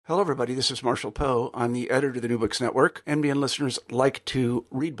Hello, everybody. This is Marshall Poe. I'm the editor of the New Books Network. NBN listeners like to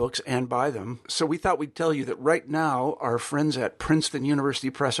read books and buy them. So we thought we'd tell you that right now, our friends at Princeton University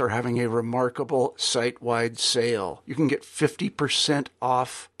Press are having a remarkable site-wide sale. You can get 50%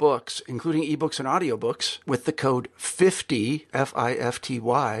 off books, including ebooks and audiobooks, with the code 50,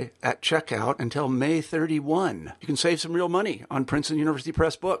 F-I-F-T-Y, at checkout until May 31. You can save some real money on Princeton University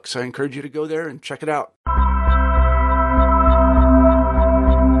Press books. I encourage you to go there and check it out.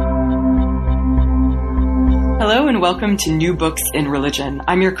 Hello and welcome to New Books in Religion.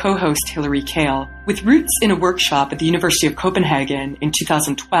 I'm your co-host, Hilary Kale. With roots in a workshop at the University of Copenhagen in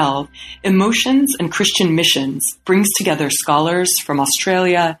 2012, Emotions and Christian Missions brings together scholars from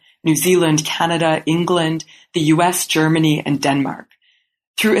Australia, New Zealand, Canada, England, the US, Germany, and Denmark.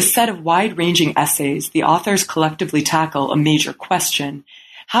 Through a set of wide-ranging essays, the authors collectively tackle a major question.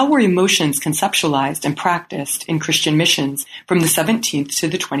 How were emotions conceptualized and practiced in Christian missions from the 17th to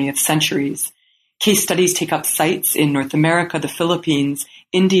the 20th centuries? Case studies take up sites in North America, the Philippines,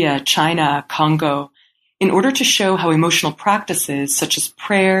 India, China, Congo, in order to show how emotional practices such as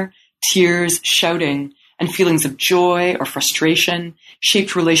prayer, tears, shouting, and feelings of joy or frustration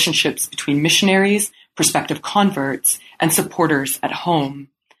shaped relationships between missionaries, prospective converts, and supporters at home.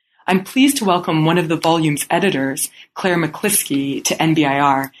 I'm pleased to welcome one of the volume's editors, Claire McLisky, to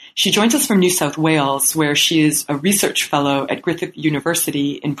NBIR. She joins us from New South Wales, where she is a research fellow at Griffith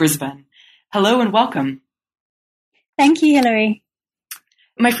University in Brisbane. Hello and welcome. Thank you, Hilary.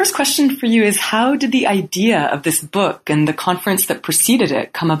 My first question for you is, how did the idea of this book and the conference that preceded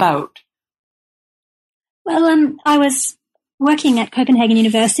it come about? Well, I was working at Copenhagen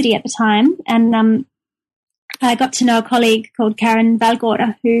University at the time, and I got to know a colleague called Karen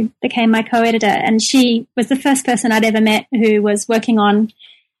Valgård, who became my co-editor, and she was the first person I'd ever met who was working on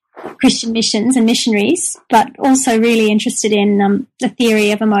Christian missions and missionaries, but also really interested in the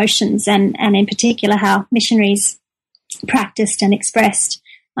theory of emotions and in particular how missionaries practiced and expressed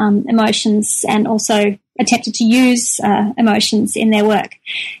emotions and also attempted to use emotions in their work.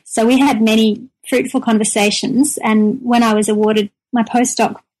 So we had many fruitful conversations, and when I was awarded my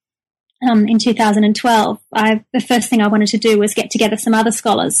postdoc in 2012, the first thing I wanted to do was get together some other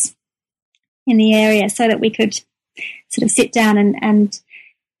scholars in the area so that we could sort of sit down and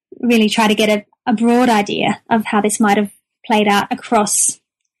really try to get a broad idea of how this might have played out across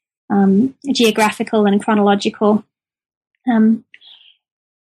geographical and chronological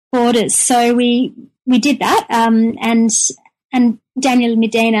borders. So we did that, and Daniel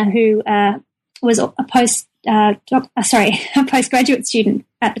Medina, who was a postgraduate student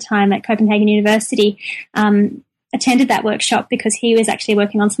at the time at Copenhagen University, attended that workshop because he was actually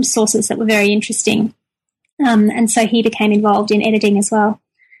working on some sources that were very interesting, and so he became involved in editing as well.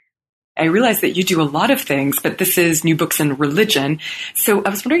 I realize that you do a lot of things, but this is New Books in Religion. So I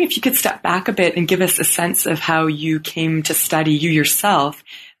was wondering if you could step back a bit and give us a sense of how you came to study, you yourself,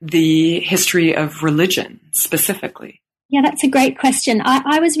 the history of religion specifically. Yeah, that's a great question.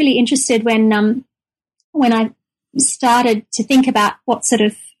 I was really interested when I started to think about what sort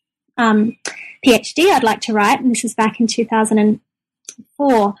of PhD I'd like to write, and this was back in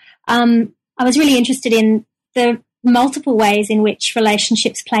 2004. I was really interested in the multiple ways in which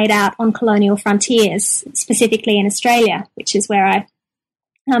relationships played out on colonial frontiers, specifically in Australia, which is where I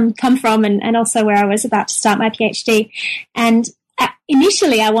come from and also where I was about to start my PhD. And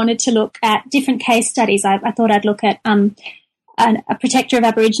initially I wanted to look at different case studies. I thought I'd look at a protector of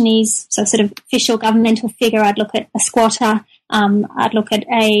Aborigines, so sort of official governmental figure. I'd look at a squatter. I'd look at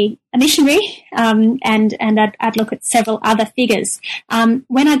a missionary, and I'd look at several other figures.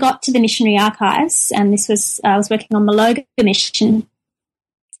 When I got to the missionary archives, and I was working on Maloga mission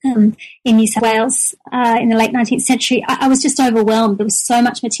in New South Wales in the late 19th century, I was just overwhelmed. There was so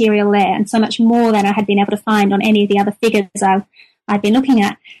much material there and so much more than I had been able to find on any of the other figures I'd been looking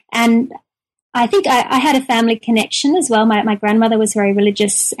at. And I think I had a family connection as well. My grandmother was very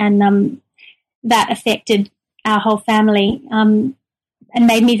religious, and that affected our whole family, and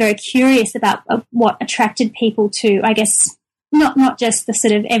made me very curious about what attracted people to, I guess, not just the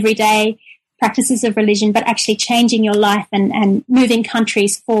sort of everyday practices of religion, but actually changing your life and moving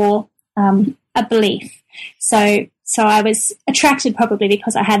countries for a belief. So I was attracted probably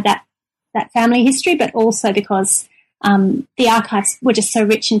because I had that family history, but also because the archives were just so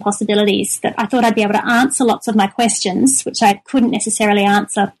rich in possibilities that I thought I'd be able to answer lots of my questions, which I couldn't necessarily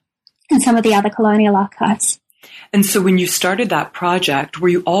answer in some of the other colonial archives. And so when you started that project, were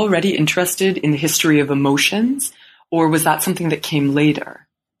you already interested in the history of emotions, or was that something that came later?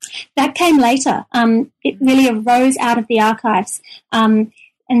 That came later. It really arose out of the archives.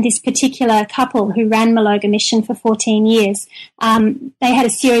 this particular couple who ran Maloga Mission for 14 years, they had a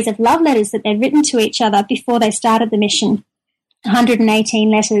series of love letters that they'd written to each other before they started the mission, 118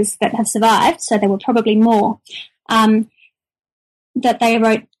 letters that have survived, so there were probably more, that they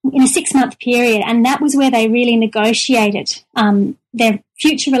wrote in a 6-month period, and that was where they really negotiated their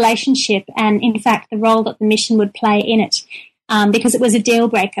future relationship and, in fact, the role that the mission would play in it. Because it was a deal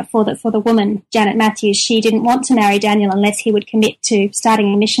breaker for the woman, Janet Matthews. She didn't want to marry Daniel unless he would commit to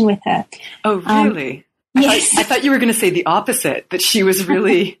starting a mission with her. Oh, really? Yes. I thought you were going to say the opposite, that she was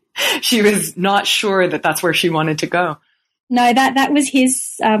really, she was not sure that that's where she wanted to go. No, that was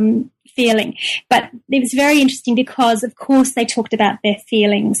his feeling. But it was very interesting because, of course, they talked about their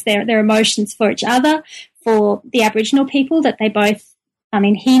feelings, their emotions for each other, for the Aboriginal people that they both,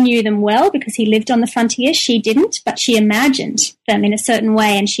 he knew them well because he lived on the frontier. She didn't, but she imagined them in a certain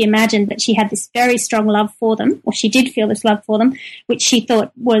way, and she imagined that she had this very strong love for them, or she did feel this love for them, which she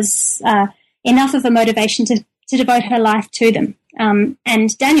thought was enough of a motivation to devote her life to them,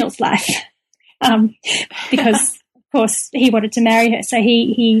 and Daniel's life, because, of course, he wanted to marry her. So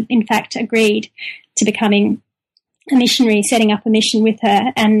he in fact, agreed to becoming a missionary, setting up a mission with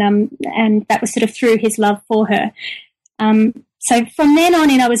her, and that was sort of through his love for her. So from then on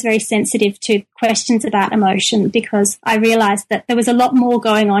in, I was very sensitive to questions about emotion because I realised that there was a lot more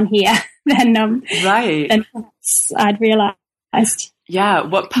going on here than I'd realised. Yeah,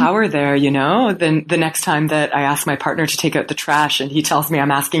 what power there, Then the next time that I ask my partner to take out the trash and he tells me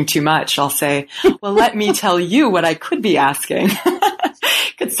I'm asking too much, I'll say, well, let me tell you what I could be asking.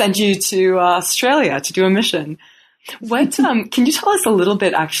 Could send you to Australia to do a mission. What can you tell us a little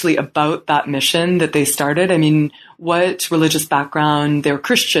bit actually about that mission that they started? What religious background? They were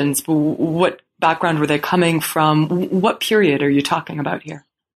Christians, but what background were they coming from? What period are you talking about here?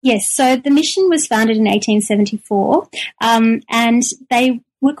 Yes, so the mission was founded in 1874, and they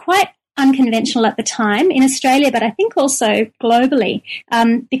were quite unconventional at the time in Australia, but I think also globally,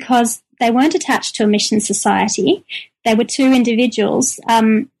 because they weren't attached to a mission society. They were two individuals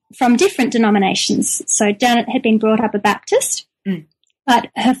from different denominations. So Janet had been brought up a Baptist, but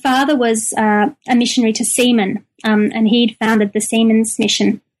her father was a missionary to seamen, and he'd founded the Seamen's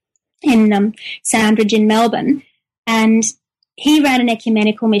Mission in Sandridge in Melbourne, and he ran an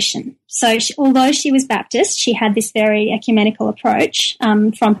ecumenical mission. So although she was Baptist, she had this very ecumenical approach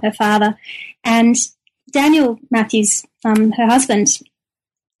from her father. And Daniel Matthews, her husband,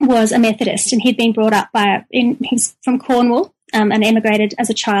 was a Methodist, and he'd been brought up he's from Cornwall, and emigrated as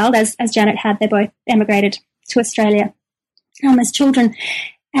a child, as Janet had. They both emigrated to Australia as children.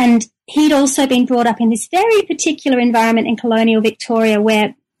 And he'd also been brought up in this very particular environment in colonial Victoria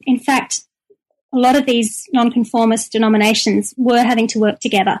where, in fact, a lot of these nonconformist denominations were having to work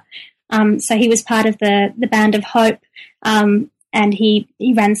together. So he was part of the Band of Hope, and he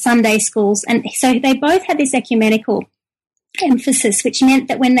ran Sunday schools. And so they both had this ecumenical emphasis, which meant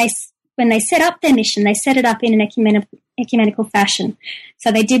that when they set up their mission, they set it up in an ecumenical fashion.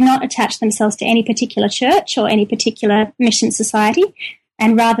 So they did not attach themselves to any particular church or any particular mission society,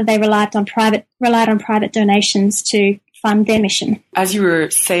 and rather they relied on private donations to fund their mission. As you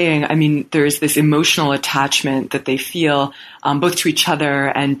were saying, there's this emotional attachment that they feel both to each other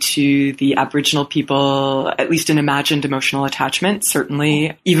and to the Aboriginal people, at least an imagined emotional attachment,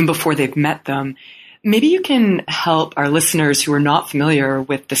 certainly even before they've met them. Maybe you can help our listeners who are not familiar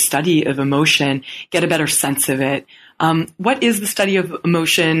with the study of emotion get a better sense of it. What is the study of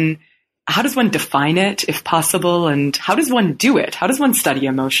emotion? How does one define it, if possible? And how does one do it? How does one study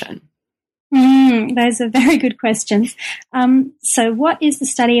emotion? Those are very good questions. So what is the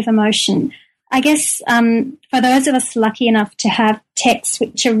study of emotion? I guess for those of us lucky enough to have texts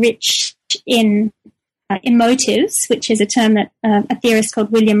which are rich in emotives, which is a term that a theorist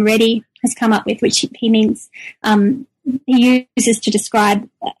called William Reddy has come up with, which he means he uses to describe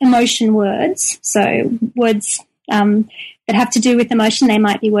emotion words. So words that have to do with emotion, they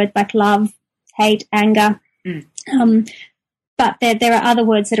might be words like love, hate, anger. But there are other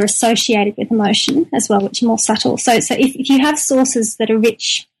words that are associated with emotion as well, which are more subtle. So if you have sources that are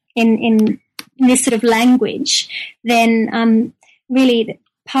rich in this sort of language, then really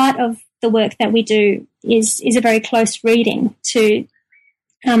part of the work that we do is a very close reading to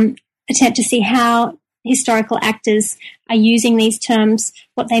attempt to see how historical actors are using these terms,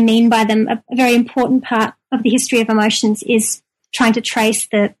 what they mean by them. A very important part of the history of emotions is trying to trace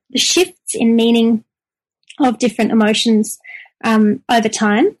the shifts in meaning of different emotions over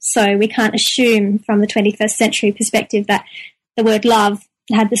time. So we can't assume from the 21st century perspective that the word love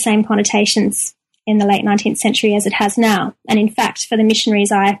had the same connotations in the late 19th century as it has now. And in fact, for the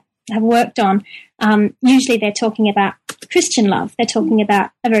missionaries I have worked on, usually they're talking about Christian love. They're talking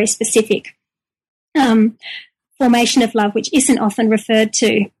about a very specific formation of love, which isn't often referred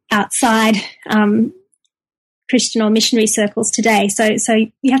to outside Christian or missionary circles today. So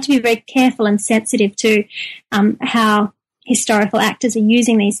you have to be very careful and sensitive to how historical actors are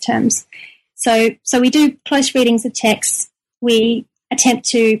using these terms. So we do close readings of texts. We attempt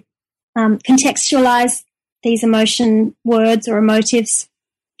to contextualize these emotion words or emotives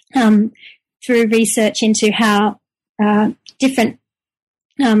through research into how different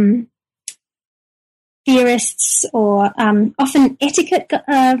theorists or often etiquette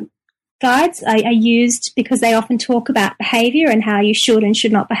guides are used, because they often talk about behaviour and how you should and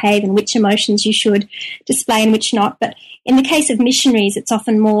should not behave and which emotions you should display and which not. But in the case of missionaries, it's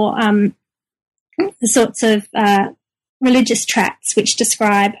often more the sorts of religious tracts which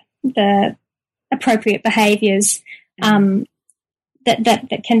describe the appropriate behaviours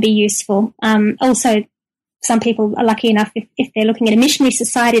that can be useful. Also, some people are lucky enough, if they're looking at a missionary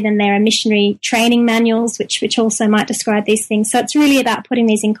society, then there are missionary training manuals which also might describe these things. So it's really about putting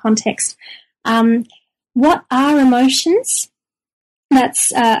these in context. What are emotions?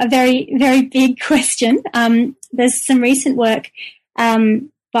 That's a very, very big question. There's some recent work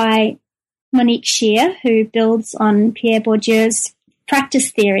by Monique Shear, who builds on Pierre Bourdieu's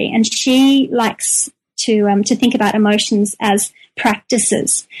practice theory, and she likes to think about emotions as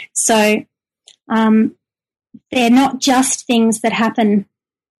practices. So they're not just things that happen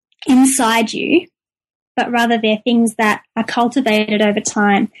inside you, but rather they're things that are cultivated over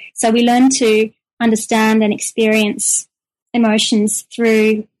time. So we learn to understand and experience emotions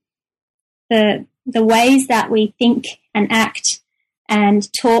through the ways that we think and act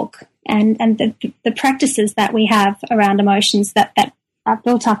and talk, and the practices that we have around emotions that are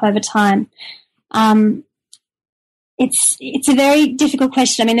built up over time. It's a very difficult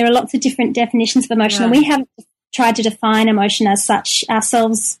question. I mean, there are lots of different definitions of emotion, and we haven't tried to define emotion as such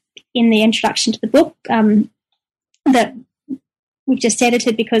ourselves in the introduction to the book that we've just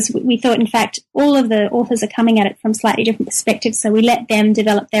edited, because we thought, in fact, all of the authors are coming at it from slightly different perspectives, so we let them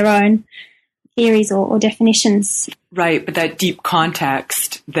develop their own theories or definitions. Right, but that deep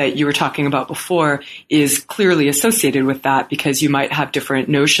context that you were talking about before is clearly associated with that, because you might have different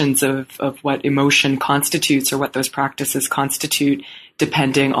notions of what emotion constitutes or what those practices constitute,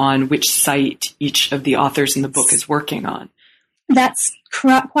 depending on which site each of the authors in the book is working on. That's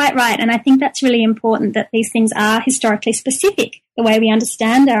quite right, and I think that's really important, that these things are historically specific, the way we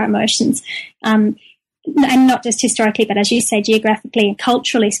understand our emotions. And not just historically, but as you say, geographically and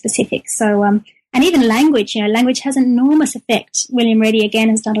culturally specific. So, and even language, language has an enormous effect. William Reddy, again,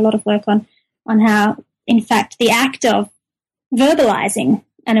 has done a lot of work on how, in fact, the act of verbalizing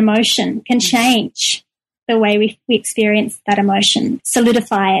an emotion can change the way we experience that emotion,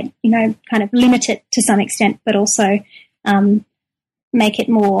 solidify it, kind of limit it to some extent, but also make it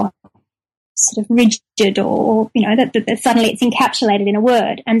more sort of rigid or that suddenly it's encapsulated in a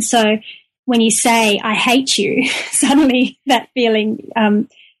word. And so, when you say, I hate you, suddenly that feeling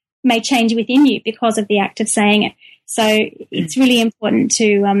may change within you because of the act of saying it. So it's really important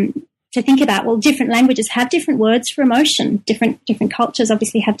to think about, well, different languages have different words for emotion. Different cultures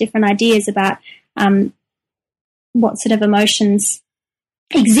obviously have different ideas about what sort of emotions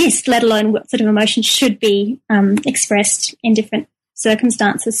exist, let alone what sort of emotions should be expressed in different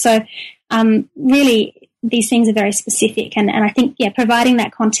circumstances. So really, these things are very specific, and I think, providing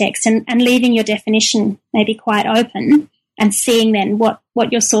that context and leaving your definition maybe quite open, and seeing then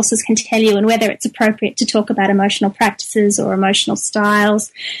what your sources can tell you, and whether it's appropriate to talk about emotional practices or emotional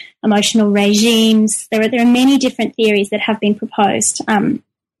styles, emotional regimes. There are many different theories that have been proposed.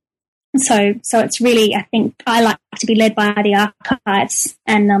 So it's really, I think, I like to be led by the archives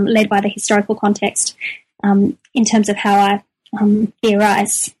and led by the historical context in terms of how I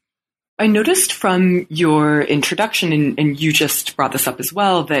theorize. I noticed from your introduction, and you just brought this up as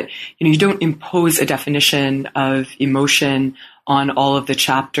well, that you don't impose a definition of emotion on all of the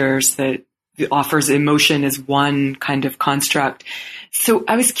chapters, that offers emotion as one kind of construct. So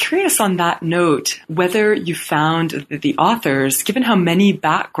I was curious on that note, whether you found that the authors, given how many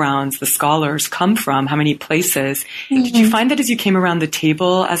backgrounds the scholars come from, how many places, did you find that as you came around the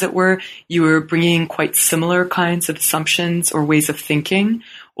table, as it were, you were bringing quite similar kinds of assumptions or ways of thinking?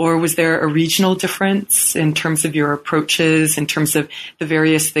 Or was there a regional difference in terms of your approaches, in terms of the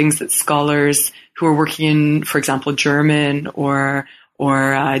various things that scholars who are working in, for example, German or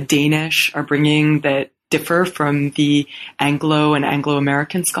Danish are bringing that differ from the Anglo and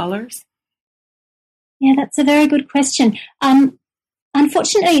Anglo-American scholars? Yeah, that's a very good question.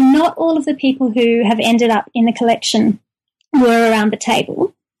 Unfortunately, not all of the people who have ended up in the collection were around the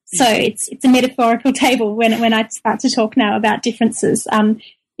table. So it's a metaphorical table when I start to talk now about differences,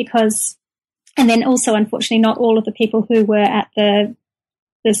 because, and then also, unfortunately, not all of the people who were at the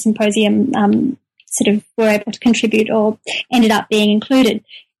symposium sort of were able to contribute or ended up being included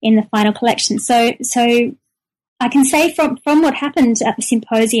in the final collection. So I can say from what happened at the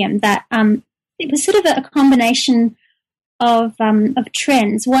symposium that it was sort of a combination of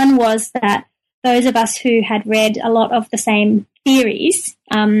trends. One was that those of us who had read a lot of the same theories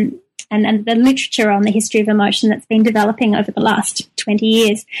and the literature on the history of emotion that's been developing over the last 20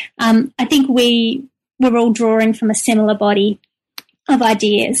 years, I think we were all drawing from a similar body of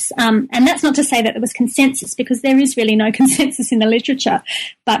ideas. And that's not to say that there was consensus, because there is really no consensus in the literature,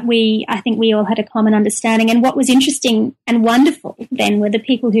 but I think we all had a common understanding. And what was interesting and wonderful then were the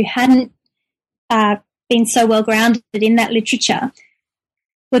people who hadn't been so well grounded in that literature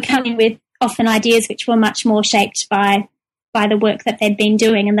were coming with often ideas which were much more shaped by the work that they'd been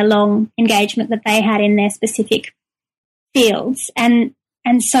doing and the long engagement that they had in their specific fields. And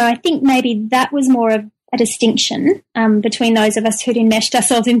so I think maybe that was more of a distinction between those of us who'd enmeshed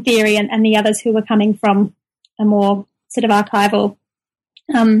ourselves in theory and the others who were coming from a more sort of archival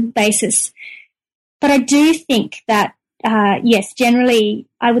basis. But I do think that, yes, generally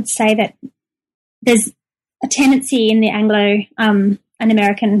I would say that there's a tendency in the Anglo and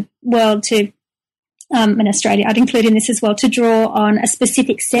American world to, in Australia, I'd include in this as well, to draw on a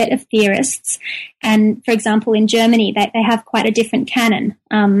specific set of theorists. And, for example, in Germany, they have quite a different canon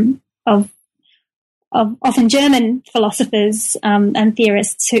of often German philosophers and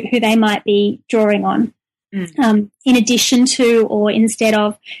theorists who they might be drawing on in addition to or instead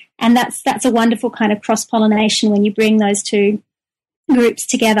of. And that's a wonderful kind of cross-pollination when you bring those two groups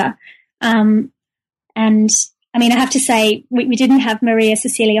together. And I mean, I have to say, we didn't have Maria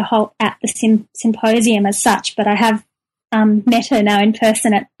Cecilia Holt at the symposium as such, but I have met her now in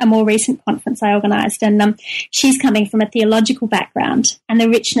person at a more recent conference I organised, and she's coming from a theological background and the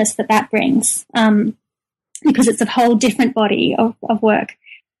richness that brings, because it's a whole different body of work,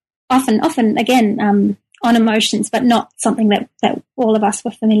 often again, on emotions, but not something that all of us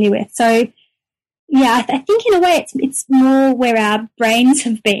were familiar with. So, yeah, I think in a way it's more where our brains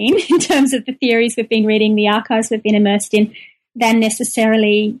have been in terms of the theories we've been reading, the archives we've been immersed in, than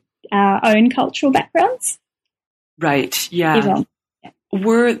necessarily our own cultural backgrounds. Right, yeah.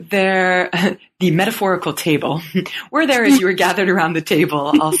 Were there, the metaphorical table, were there, as you were gathered around the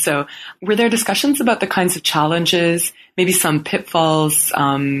table also, were there discussions about the kinds of challenges, maybe some pitfalls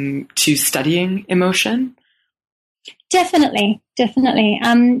to studying emotion? Definitely.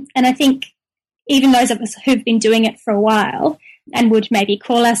 And I think even those of us who've been doing it for a while and would maybe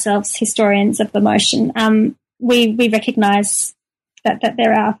call ourselves historians of emotion, we recognise that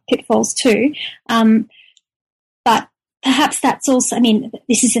there are pitfalls too. But perhaps that's also, I mean,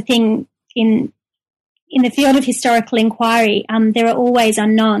 this is a thing in the field of historical inquiry, there are always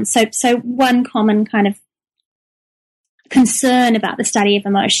unknowns. So one common kind of concern about the study of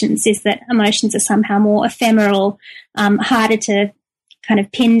emotions is that emotions are somehow more ephemeral, harder to kind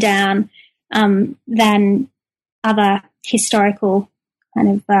of pin down than other historical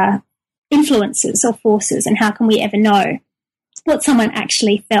kind of influences or forces, and how can we ever know what someone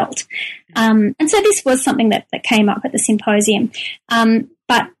actually felt? And so this was something that came up at the symposium.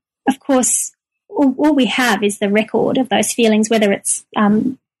 But, of course, all we have is the record of those feelings, whether it's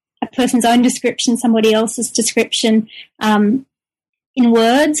a person's own description, somebody else's description, in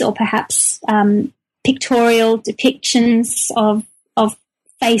words, or perhaps pictorial depictions of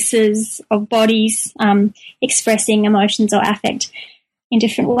faces, of bodies, expressing emotions or affect in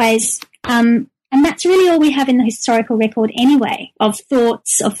different ways. And that's really all we have in the historical record anyway, of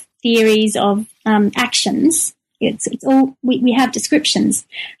thoughts, of theories, of actions. It's all, we have descriptions.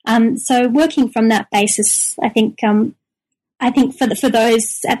 So working from that basis, I think for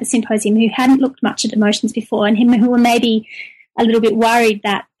those at the symposium who hadn't looked much at emotions before, and who were maybe a little bit worried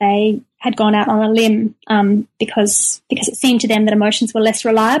that they had gone out on a limb because it seemed to them that emotions were less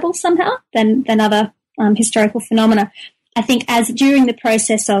reliable somehow than other historical phenomena. I think as during the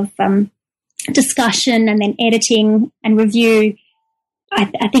process of discussion and then editing and review,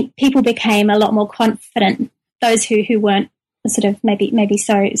 I think people became a lot more confident. Those who weren't sort of maybe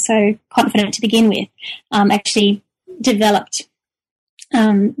so confident to begin with actually developed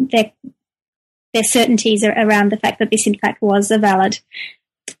their certainties around the fact that this in fact was a valid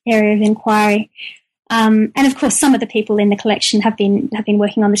area of inquiry. And of course, some of the people in the collection have been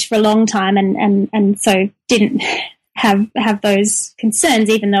working on this for a long time, and so didn't have those concerns,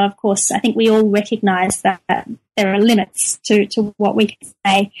 even though, of course, I think we all recognise that there are limits to what we can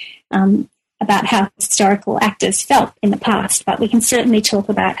say about how historical actors felt in the past, but we can certainly talk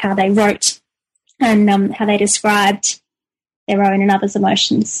about how they wrote and how they described their own and others'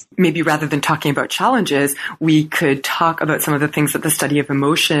 emotions. Maybe rather than talking about challenges, we could talk about some of the things that the study of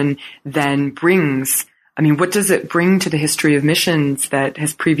emotion then brings. I mean, what does it bring to the history of missions that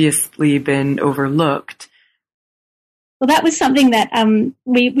has previously been overlooked? Well, that was something that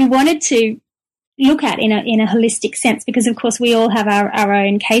we wanted to look at in a holistic sense, because of course we all have our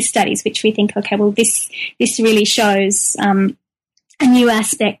own case studies, which we think, okay, well, this really shows a new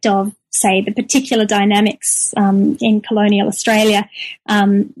aspect of, say, the particular dynamics in colonial Australia,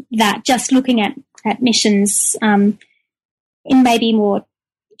 that just looking at missions in maybe more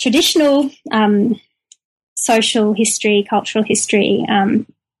traditional social history, cultural history,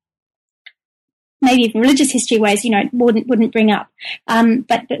 maybe even religious history ways, wouldn't bring up.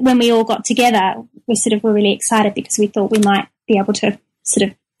 But when we all got together, we sort of were really excited because we thought we might be able to sort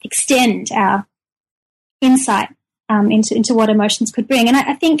of extend our insight into what emotions could bring. And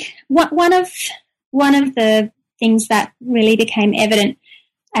I think one of the things that really became evident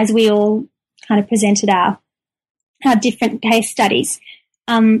as we all kind of presented our different case studies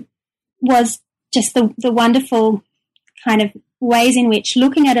was just the wonderful kind of ways in which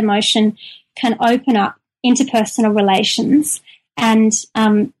looking at emotion can open up interpersonal relations and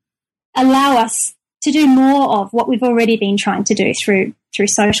allow us to do more of what we've already been trying to do through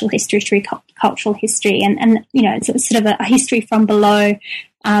social history, through cultural history, and it's sort of a history from below,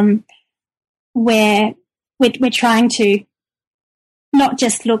 where we're trying to not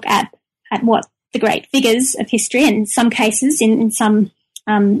just look at what the great figures of history, and in some cases, in some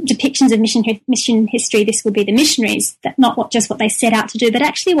depictions of mission history, this would be the missionaries, that not just what they set out to do, but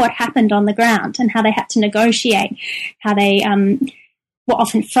actually what happened on the ground and how they had to negotiate, how they were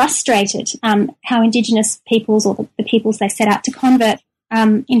often frustrated, how Indigenous peoples or the peoples they set out to convert,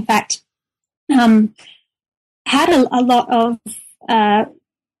 in fact, had a lot of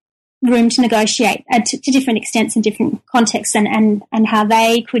room to negotiate to different extents and different contexts, and how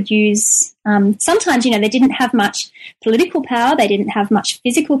they could use, sometimes, they didn't have much political power, they didn't have much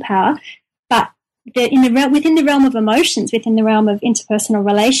physical power, but within the realm of emotions, within the realm of interpersonal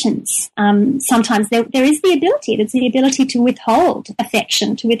relations, sometimes there's the ability to withhold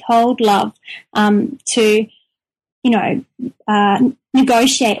affection, to withhold love, to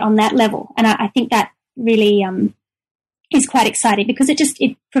negotiate on that level. And I think that really is quite exciting, because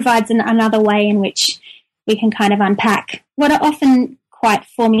it provides another way in which we can kind of unpack what are often quite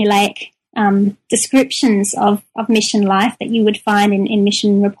formulaic descriptions of mission life that you would find in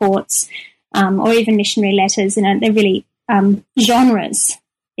mission reports, or even missionary letters. They're really genres,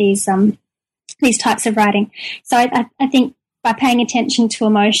 these types of writing. So I think by paying attention to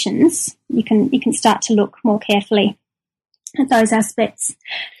emotions, you can start to look more carefully at those aspects.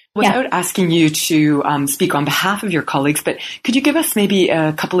 Without asking you to speak on behalf of your colleagues, but could you give us maybe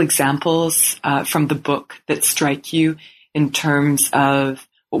a couple examples from the book that strike you in terms of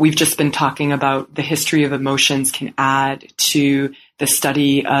what we've just been talking about, the history of emotions can add to the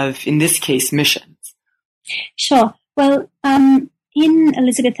study of, in this case, missions? Sure. Well, in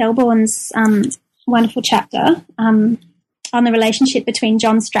Elizabeth Elborn's wonderful chapter on the relationship between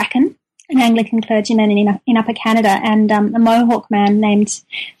John Strachan, an Anglican clergyman in Upper Canada, and a Mohawk man named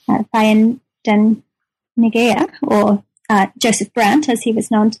Thayan Dan Nigea, or Joseph Brant, as he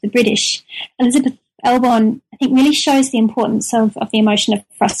was known to the British, Elizabeth Elborn, I think, really shows the importance of the emotion of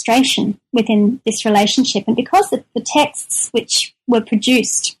frustration within this relationship. And because the texts which were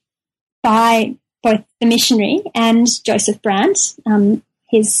produced by both the missionary and Joseph Brant,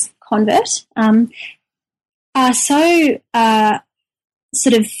 his convert, are so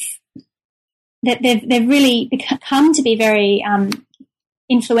sort of that they've really come to be very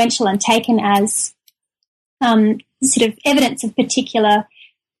influential and taken as sort of evidence of particular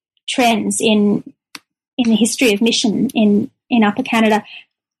trends in the history of mission in Upper Canada.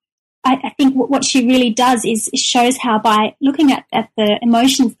 I think what she really does is shows how, by looking at the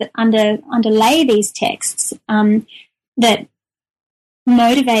emotions that underlay these texts, that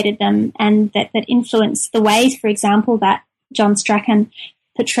motivated them and that influenced the ways, for example, that John Strachan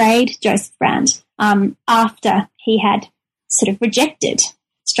portrayed Joseph Brant after he had sort of rejected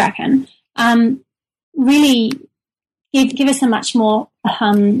Strachan, really give us a much more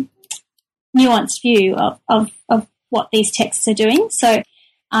nuanced view of what these texts are doing. So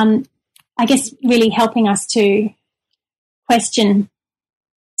I guess really helping us to question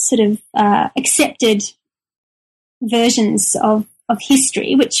sort of accepted versions of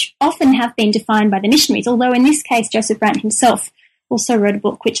history, which often have been defined by the missionaries, although in this case Joseph Brant himself also wrote a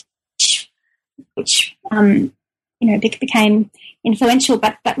book which became influential,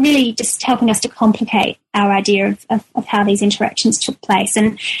 but really just helping us to complicate our idea of how these interactions took place.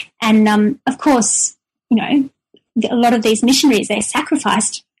 And of course, a lot of these missionaries, they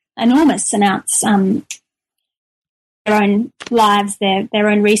sacrificed enormous amounts, their own lives, their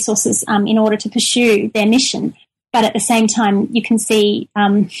own resources, in order to pursue their mission. But at the same time, you can see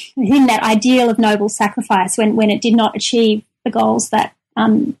within that ideal of noble sacrifice, when it did not achieve the goals that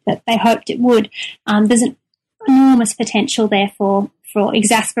they hoped it would, there's an enormous potential there for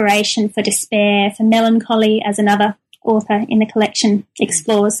exasperation, for despair, for melancholy, as another author in the collection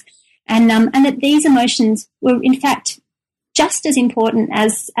explores, and that these emotions were in fact just as important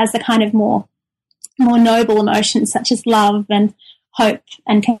as the kind of more noble emotions such as love and hope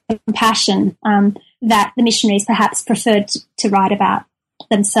and compassion that the missionaries perhaps preferred to write about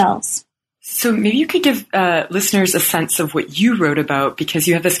themselves. So maybe you could give listeners a sense of what you wrote about, because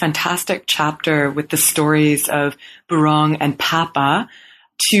you have this fantastic chapter with the stories of Burong and Papa,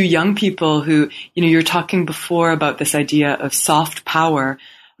 two young people who, you're talking before about this idea of soft power.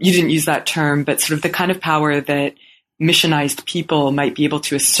 You didn't use that term, but sort of the kind of power that missionized people might be able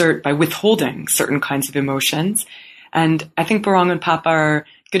to assert by withholding certain kinds of emotions. And I think Burong and Papa are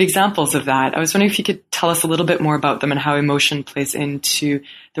good examples of that. I was wondering if you could tell us a little bit more about them and how emotion plays into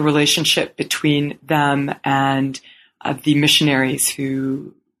the relationship between them and the missionaries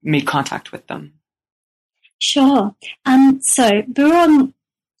who made contact with them. Sure. So Burong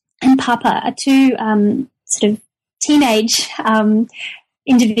and Papa are two sort of teenage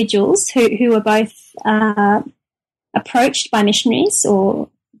individuals who were both approached by missionaries, or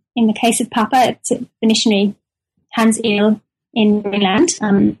in the case of Papa, it's the missionary Hans Eel in Greenland,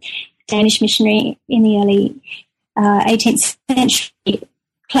 Danish missionary in the early 18th century,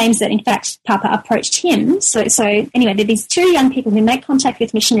 claims that in fact Papa approached him. So anyway, there are these two young people who make contact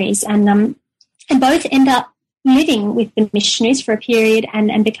with missionaries, and both end up living with the missionaries for a period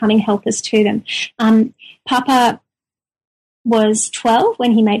and becoming helpers to them. Papa was 12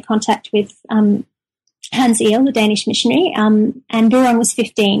 when he made contact with Hans Eel, the Danish missionary, and Burong was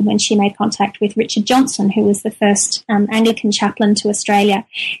 15 when she made contact with Richard Johnson, who was the first Anglican chaplain to Australia.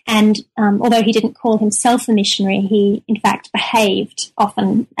 And although he didn't call himself a missionary, he in fact behaved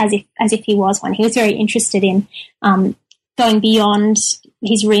often as if he was one. He was very interested in going beyond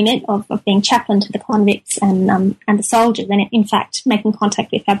his remit of being chaplain to the convicts and the soldiers, and in fact making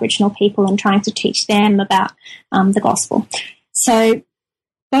contact with Aboriginal people and trying to teach them about the gospel. So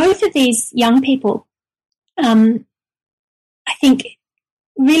both of these young people, I think,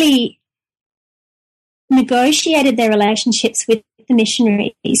 really negotiated their relationships with the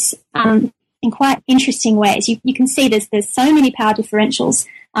missionaries in quite interesting ways. You can see there's so many power differentials,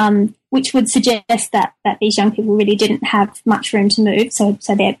 which would suggest that these young people really didn't have much room to move. So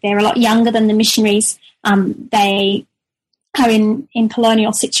they're a lot younger than the missionaries. They are in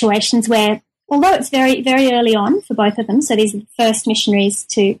colonial situations where, although it's very, very early on for both of them, so these are the first missionaries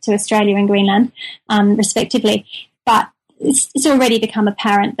to Australia and Greenland, respectively, but it's already become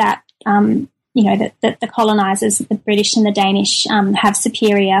apparent that, that the colonisers, the British and the Danish, have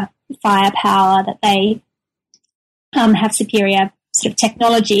superior firepower, that they have superior sort of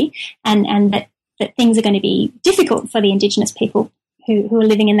technology, and that things are going to be difficult for the Indigenous people who are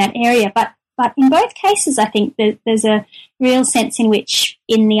living in that area. But in both cases, I think there's a real sense in which,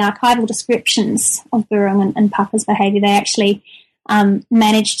 in the archival descriptions of Burong and Papa's behaviour, they actually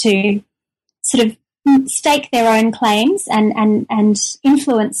managed to sort of stake their own claims and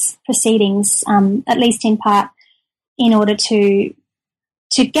influence proceedings, at least in part, in order to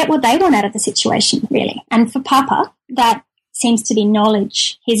get what they want out of the situation, really. And for Papa, that seems to be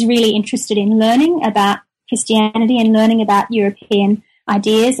knowledge. He's really interested in learning about Christianity and learning about European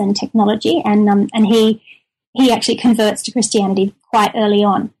ideas and technology, and he actually converts to Christianity quite early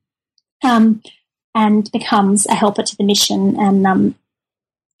on, and becomes a helper to the mission, and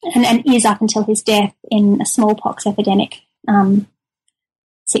is up until his death in a smallpox epidemic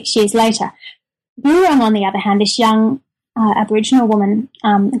 6 years later. Burong, on the other hand, this young Aboriginal woman,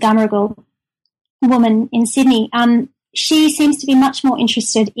 Gumaragal woman in Sydney, she seems to be much more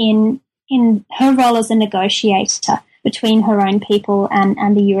interested in her role as a negotiator between her own people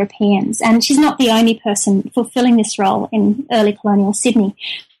and the Europeans. And she's not the only person fulfilling this role in early colonial Sydney.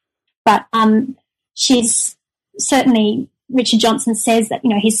 But she's certainly, Richard Johnson says that,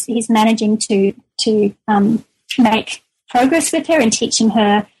 he's managing to make progress with her in teaching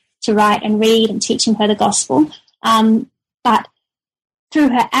her to write and read and teaching her the gospel. But through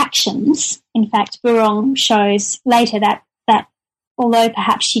her actions, in fact, Burong shows later that although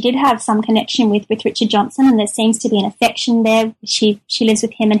perhaps she did have some connection with Richard Johnson, and there seems to be an affection there, she lives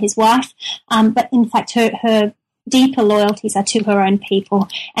with him and his wife, but in fact her deeper loyalties are to her own people,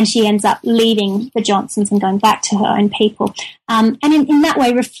 and she ends up leaving the Johnsons and going back to her own people, and in that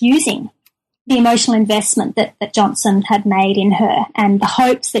way refusing the emotional investment that Johnson had made in her, and the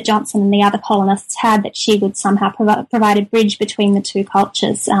hopes that Johnson and the other colonists had that she would somehow provide a bridge between the two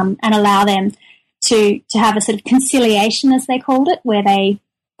cultures, and allow them to have a sort of conciliation, as they called it, where they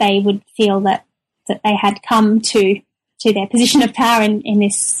would feel that they had come to their position of power in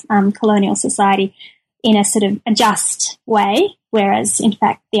this colonial society in a sort of a just way, whereas in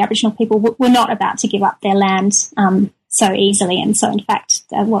fact the Aboriginal people were not about to give up their land so easily, and so in fact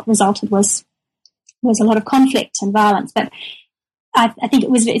what resulted was a lot of conflict and violence. But I think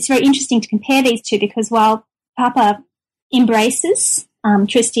it's very interesting to compare these two, because while Papa embraces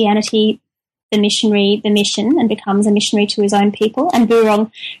Christianity, the mission, and becomes a missionary to his own people, and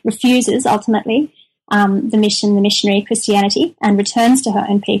Burong refuses ultimately the mission, the missionary, Christianity, and returns to her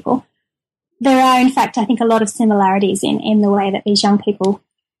own people, there are in fact I think a lot of similarities in the way that these young people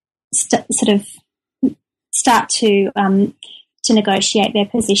start to negotiate their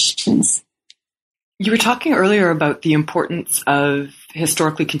positions. You were talking earlier about the importance of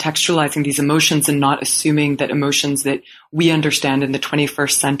historically contextualizing these emotions and not assuming that emotions that we understand in the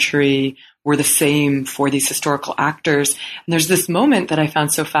 21st century were the same for these historical actors. And there's this moment that I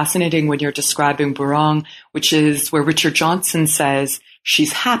found so fascinating when you're describing Burong, which is where Richard Johnson says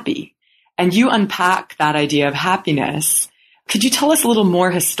she's happy. And you unpack that idea of happiness. Could you tell us a little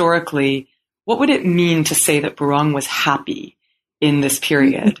more historically, what would it mean to say that Burong was happy in this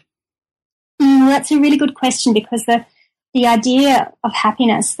period? That's a really good question, because the idea of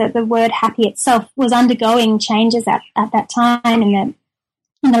happiness, that the word happy itself, was undergoing changes at that time in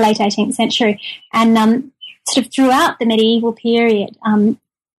the late 18th century, and sort of throughout the medieval period.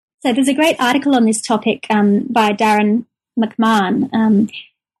 So there's a great article on this topic by Darren McMillan,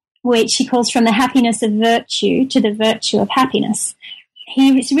 which he calls From the Happiness of Virtue to the Virtue of Happiness.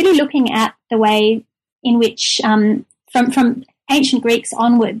 He was really looking at the way in which, from ancient Greeks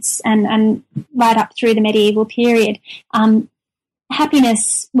onwards and right up through the medieval period,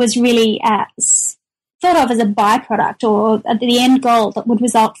 happiness was really thought of as a byproduct or the end goal that would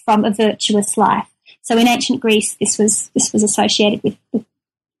result from a virtuous life. So in ancient Greece, this was associated with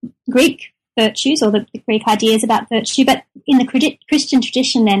Greek virtues, or the Greek ideas about virtue, but in the Christian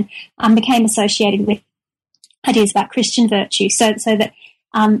tradition then became associated with ideas about Christian virtue. So that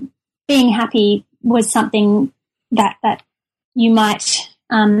being happy was something that you might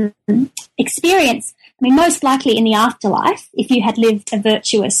experience. I mean, most likely in the afterlife, if you had lived a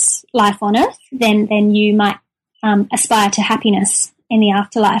virtuous life on earth, then you might aspire to happiness in the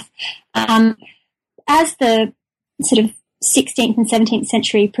afterlife. As the sort of 16th and 17th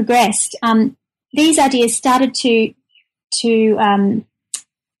century progressed, these ideas started to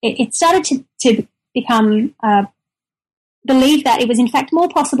become believed that it was in fact more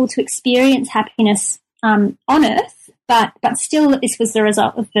possible to experience happiness on earth, but still this was the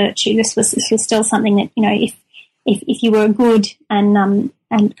result of virtue. This was still something that, you know, if you were a good and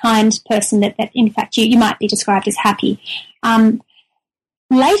kind person, that in fact you might be described as happy.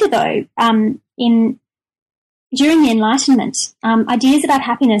 Later though, during the Enlightenment, ideas about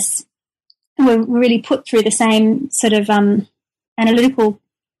happiness were really put through the same sort of analytical,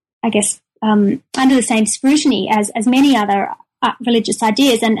 I guess, under the same scrutiny as many other religious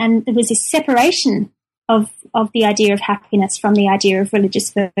ideas, and there was this separation of the idea of happiness from the idea of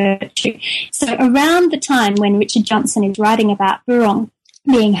religious virtue. So around the time when Richard Johnson is writing about Burong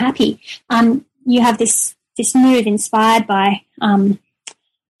being happy, you have this move inspired by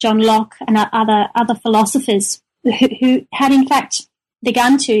John Locke and other philosophers who had in fact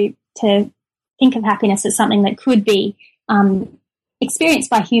begun to think of happiness as something that could be experienced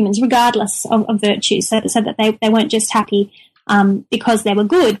by humans regardless of virtue, so that they weren't just happy because they were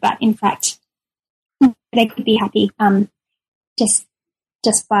good, but in fact they could be happy just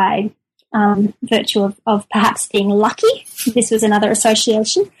by virtue of perhaps being lucky. This was another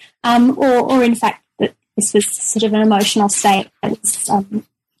association, or in fact that this was sort of an emotional state that was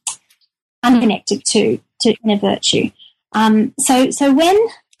unconnected to inner virtue. So when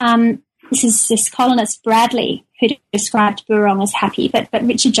this colonist Bradley, who described Burong as happy, but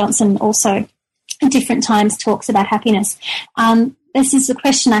Richard Johnson also at different times talks about happiness. This is the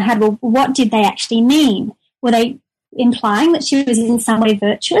question I had. Well, what did they actually mean? Were they implying that she was in some way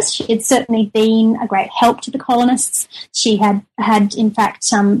virtuous? She had certainly been a great help to the colonists. She had in fact,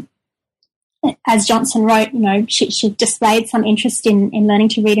 as Johnson wrote, you know, she displayed some interest in learning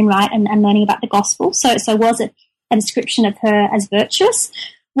to read and write and learning about the gospel. So was it a description of her as virtuous?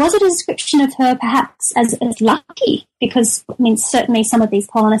 was it a description of her perhaps as lucky? Because, I mean, certainly some of these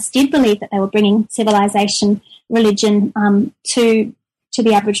colonists did believe that they were bringing civilization, religion to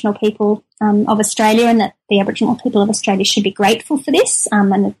the Aboriginal people of Australia, and that the Aboriginal people of Australia should be grateful for this,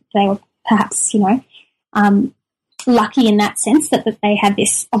 and that they were perhaps, lucky in that sense that they had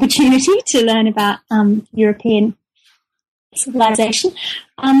this opportunity to learn about European civilization.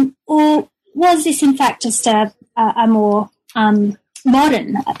 Or was this in fact just a more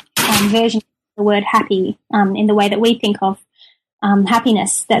modern version of the word happy in the way that we think of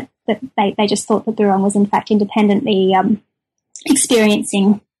happiness, that they just thought that Burong was in fact independently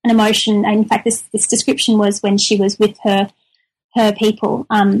experiencing an emotion. In fact, this description was when she was with her people,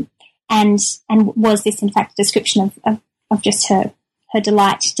 and was this in fact a description of just her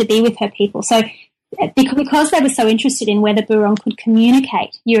delight to be with her people. So because they were so interested in whether Burong could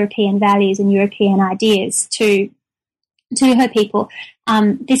communicate European values and European ideas to her people,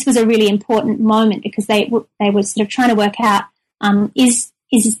 this was a really important moment, because they were sort of trying to work out, is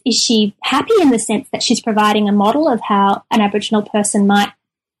she happy in the sense that she's providing a model of how an Aboriginal person might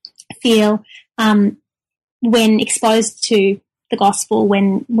feel when exposed to the gospel,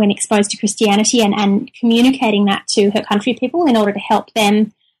 when exposed to Christianity, and communicating that to her country people in order to help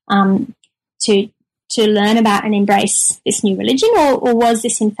them to learn about and embrace this new religion, or was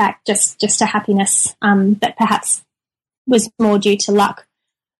this in fact just a happiness that perhaps was more due to luck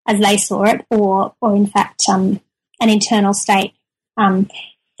as they saw it, or in fact an internal state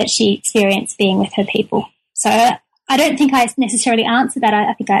that she experienced being with her people. So I don't think I necessarily answered that.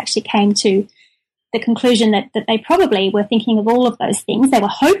 I think I actually came to the conclusion that they probably were thinking of all of those things. They were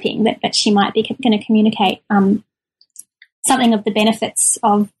hoping that she might be going to communicate something of the benefits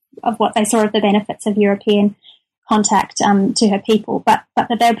of what they saw of the benefits of European contact to her people, but that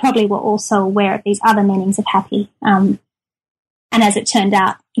they probably were also aware of these other meanings of happy. And as it turned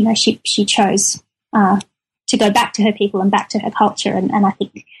out, she chose to go back to her people and back to her culture. And I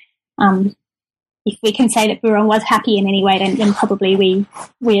think if we can say that Burong was happy in any way, then probably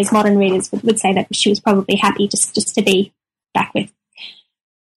we as modern readers would say that she was probably happy just to be back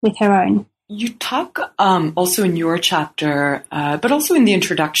with her own. You talk also in your chapter, but also in the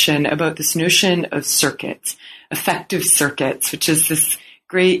introduction, about this notion of circuits, affective circuits, which is this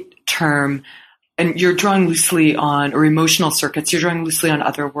great term. And you're drawing loosely on, or emotional circuits, you're drawing loosely on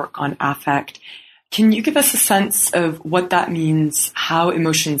other work on affect. Can you give us a sense of what that means, how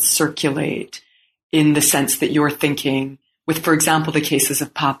emotions circulate in the sense that you're thinking with, for example, the cases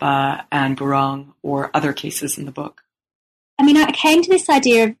of Papa and Burong, or other cases in the book? I mean, I came to this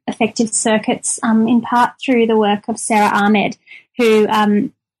idea of affective circuits in part through the work of Sarah Ahmed, who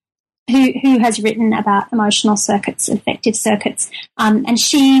has written about emotional circuits, affective circuits, and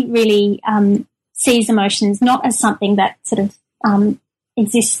she really sees emotions not as something that sort of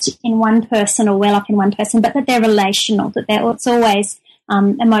exist in one person or well up in one person, but that they're relational, that it's always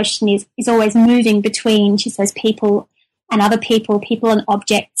emotion is always moving between, she says, people and other people and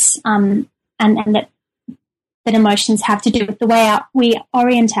objects, and that emotions have to do with the way we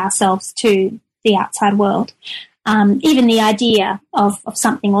orient ourselves to the outside world. Even the idea of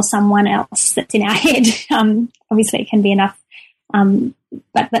something or someone else that's in our head, obviously it can be enough,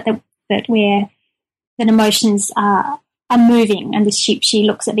 but that emotions are moving, and she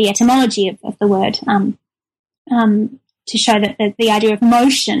looks at the etymology of the word to show that the idea of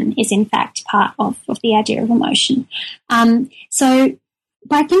motion is in fact part of the idea of emotion. So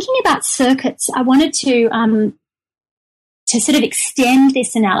by thinking about circuits, I wanted to sort of extend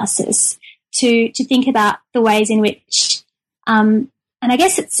this analysis to think about the ways in which, and I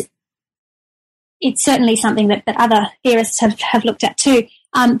guess it's certainly something that other theorists have looked at too,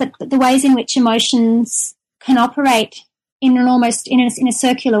 but the ways in which emotions can operate in a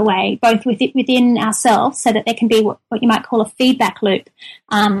circular way, both within ourselves, so that there can be what you might call a feedback loop,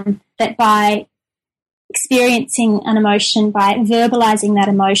 that by experiencing an emotion, by verbalizing that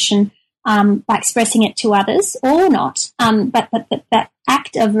emotion, by expressing it to others or not, but that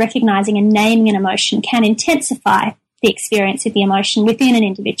act of recognizing and naming an emotion can intensify the experience of the emotion within an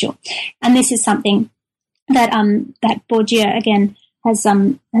individual. And this is something that Bourdieu again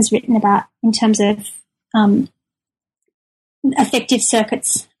has written about in terms of affective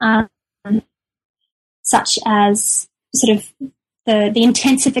circuits, such as sort of the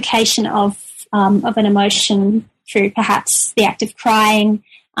intensification of an emotion through perhaps the act of crying,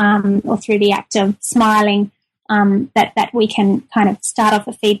 or through the act of smiling, that we can kind of start off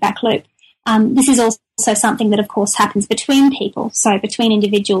a feedback loop. This is also something that, of course, happens between people, so between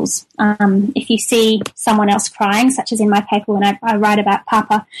individuals. If you see someone else crying, such as in my paper when I write about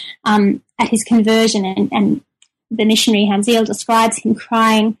Papa at his conversion, and the missionary Hanziel describes him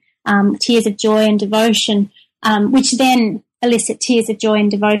crying tears of joy and devotion, which then elicit tears of joy and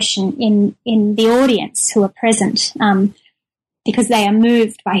devotion in the audience who are present, because they are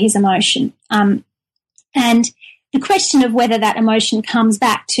moved by his emotion. And the question of whether that emotion comes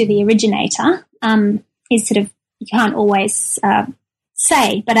back to the originator is sort of, you can't always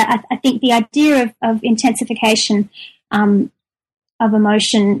say, but I think the idea of intensification of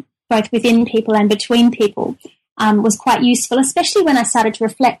emotion both within people and between people was quite useful, especially when I started to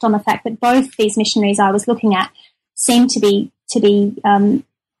reflect on the fact that both these missionaries I was looking at seemed to be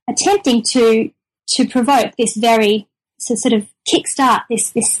attempting to provoke this very, to sort of kickstart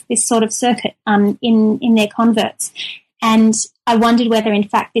this sort of circuit in their converts. And I wondered whether, in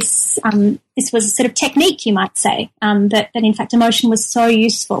fact, this was a sort of technique, you might say, that in fact emotion was so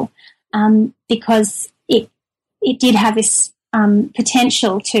useful because it did have this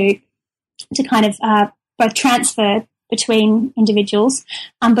potential to kind of both transfer between individuals,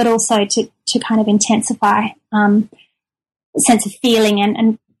 but also to kind of intensify a sense of feeling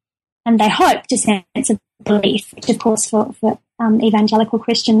and they hoped a sense of belief, which of course for evangelical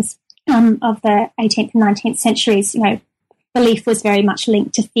Christians of the 18th and 19th centuries, belief was very much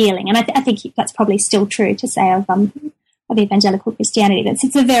linked to feeling, and I think that's probably still true to say of evangelical Christianity.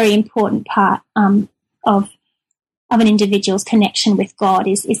 It's a very important part of an individual's connection with God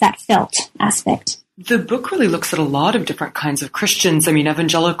is that felt aspect. The book really looks at a lot of different kinds of Christians. I mean,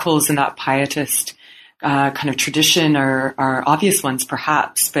 evangelicals in that pietist kind of tradition are obvious ones,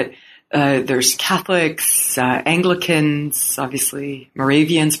 perhaps, but there's Catholics, Anglicans, obviously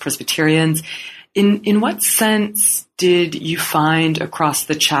Moravians, Presbyterians. In what sense did you find across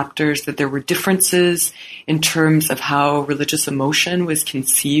the chapters that there were differences in terms of how religious emotion was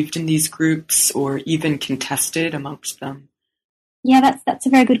conceived in these groups or even contested amongst them? Yeah, that's a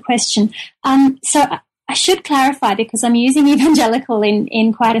very good question. So I should clarify, because I'm using evangelical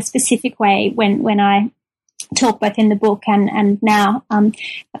in quite a specific way when I talk both in the book and now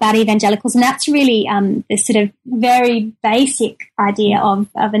about evangelicals, and that's really the sort of very basic idea of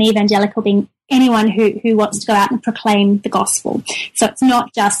an evangelical being anyone who wants to go out and proclaim the gospel. So it's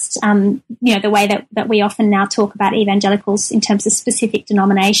not just the way that we often now talk about evangelicals in terms of specific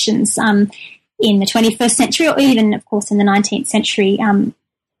denominations in the 21st century, or even of course in the 19th century.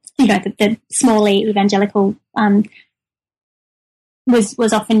 The small e evangelical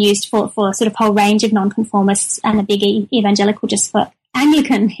was often used for sort of whole range of nonconformists, and a big E evangelical just for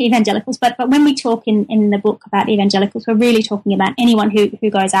Anglican evangelicals. But when we talk in the book about evangelicals, we're really talking about anyone who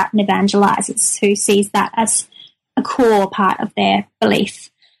goes out and evangelizes, who sees that as a core part of their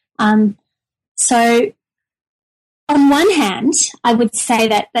belief. So on one hand, I would say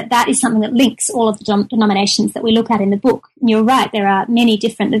that is something that links all of the denominations that we look at in the book. And you're right, there are many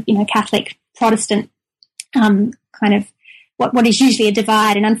different, Catholic, Protestant, kind of what is usually a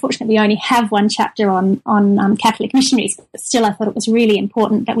divide, and unfortunately we only have one chapter on Catholic missionaries, but still I thought it was really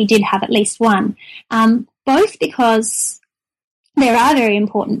important that we did have at least one, both because there are very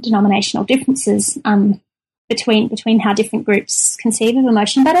important denominational differences between how different groups conceive of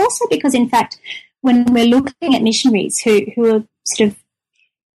emotion, but also because, in fact, when we're looking at missionaries who are sort of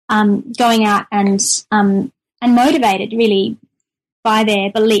going out and motivated really by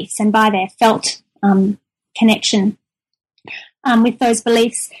their beliefs and by their felt connection with those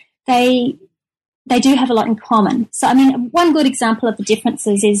beliefs, they do have a lot in common. So, I mean, one good example of the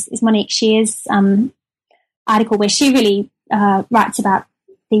differences is Monique Shear's article, where she really writes about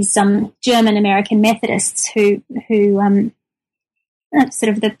these German American Methodists who sort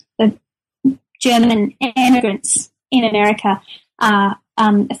of the German immigrants in America are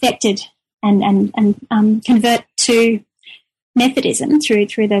affected and convert to Methodism through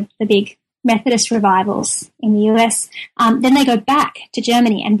the big Methodist revivals in the US. Then they go back to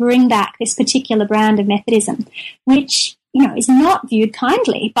Germany and bring back this particular brand of Methodism, which is not viewed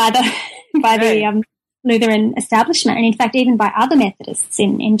kindly by the Lutheran establishment, and in fact even by other Methodists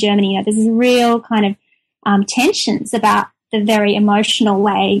in Germany. There's real kind of tensions about the very emotional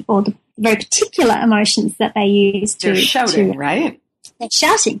way, or the very particular emotions that they use They're shouting, right? They're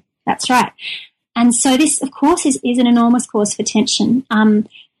shouting, that's right. And so this, of course, is an enormous cause for tension.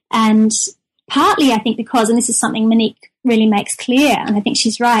 And partly, I think, because, and this is something Monique really makes clear, and I think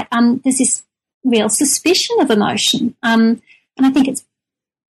she's right, there's this real suspicion of emotion. And I think it's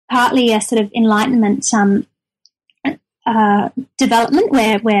partly a sort of Enlightenment development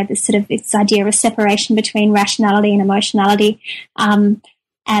where there's sort of this idea of a separation between rationality and emotionality, and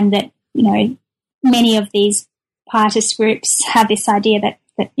that, many of these pietist groups have this idea that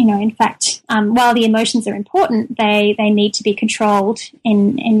in fact, while the emotions are important, they need to be controlled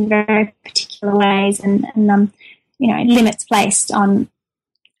in very particular ways, and limits placed on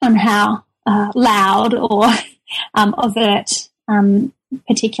how loud or overt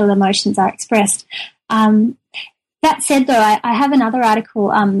particular emotions are expressed. That said, though, I have another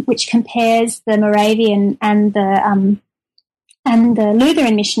article which compares the Moravian and the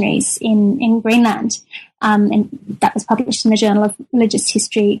Lutheran missionaries in Greenland, and that was published in the Journal of Religious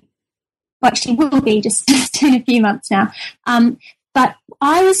History. Well, actually, will be just in a few months now. But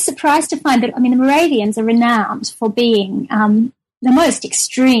I was surprised to find that, the Moravians are renowned for being the most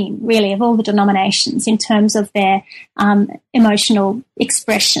extreme, really, of all the denominations in terms of their emotional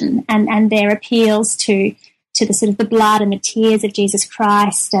expression and their appeals to the sort of the blood and the tears of Jesus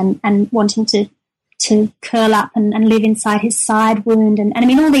Christ and wanting to curl up and live inside his side wound. And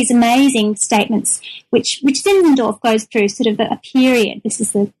all these amazing statements, which Zinzendorf goes through sort of a period. This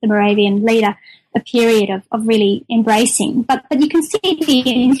is the Moravian leader, a period of really embracing. But you can see the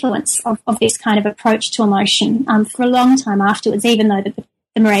influence of this kind of approach to emotion for a long time afterwards, even though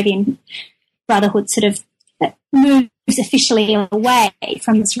the Moravian Brotherhood sort of moves officially away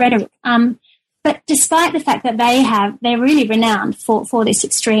from this rhetoric. But despite the fact that they're really renowned for this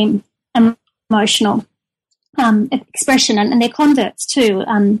extreme emotional expression, and their converts too,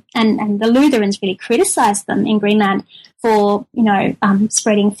 and the Lutherans really criticised them in Greenland for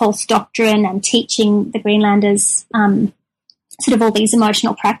spreading false doctrine and teaching the Greenlanders sort of all these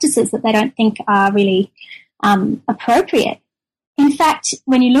emotional practices that they don't think are really appropriate. In fact,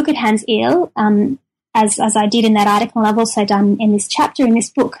 when you look at Hans Eel, as I did in that article, and I've also done in this chapter in this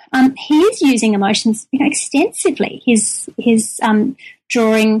book, he is using emotions extensively. He's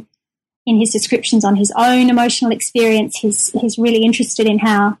drawing in his descriptions on his own emotional experience. He's really interested in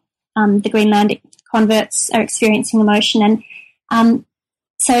how the Greenlandic converts are experiencing emotion, and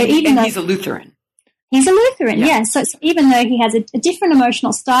he's a Lutheran. He's a Lutheran, yeah. So even though he has a different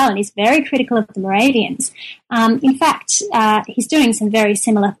emotional style and he's very critical of the Moravians, in fact, he's doing some very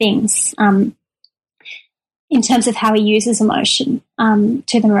similar things in terms of how he uses emotion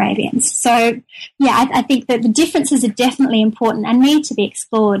to the Moravians. So, yeah, I think that the differences are definitely important and need to be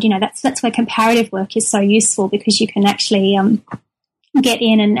explored. That's where comparative work is so useful, because you can actually get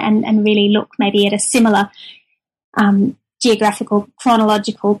in and really look maybe at a similar geographical,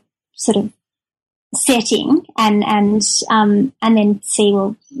 chronological sort of setting and then see,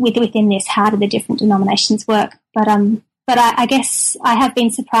 well, within this, how do the different denominations work? But I guess I have been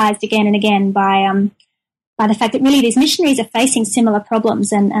surprised again and again by the fact that really these missionaries are facing similar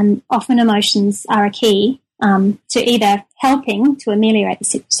problems, and often emotions are a key to either helping to ameliorate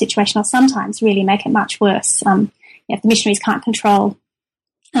the situation or sometimes really make it much worse. If the missionaries can't control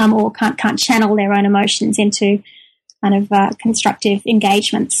or can't channel their own emotions into kind of constructive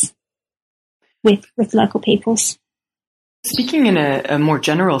engagements with local peoples. Speaking in a more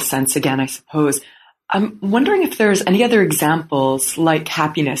general sense again, I suppose, I'm wondering if there's any other examples like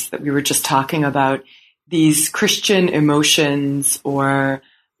happiness that we were just talking about, these Christian emotions or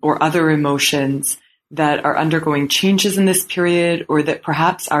other emotions that are undergoing changes in this period, or that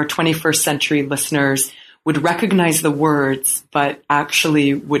perhaps our 21st century listeners would recognize the words but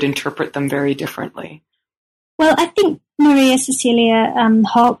actually would interpret them very differently? Well, I think Maria Cecilia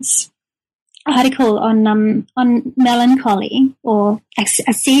Holt's article on melancholy, or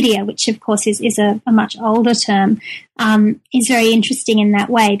acedia, which of course is a much older term, is very interesting in that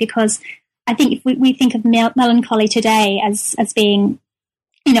way, because I think if we think of melancholy today as being,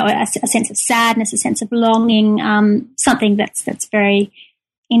 a sense of sadness, a sense of longing, something that's very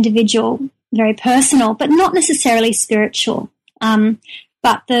individual, very personal, but not necessarily spiritual.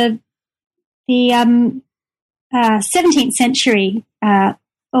 But the 17th century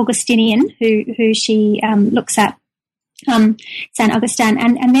Augustinian, who she looks at, Saint Augustine,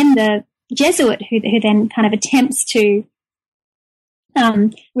 and then the Jesuit who then kind of attempts to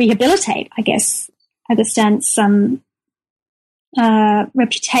rehabilitate, I guess, Augustine's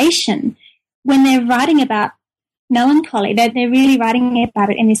reputation. When they're writing about melancholy, they're really writing about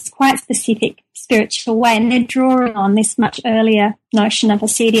it in this quite specific spiritual way, and they're drawing on this much earlier notion of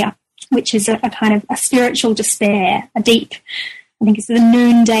acedia, which is a kind of a spiritual despair, a deep, I think it's the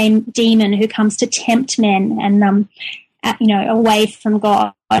noonday demon who comes to tempt men and, away from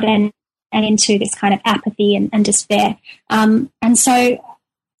God and into this kind of apathy and despair. And so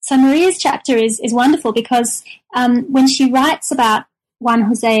Maria's chapter is wonderful, because when she writes about Juan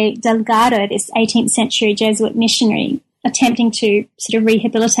Jose Delgado, this 18th century Jesuit missionary, attempting to sort of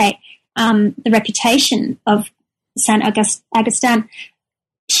rehabilitate the reputation of Saint Augustine,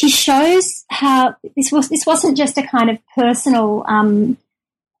 she shows how this wasn't just a kind of personal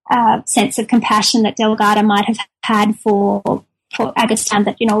sense of compassion that Delgado might have had for for Agustin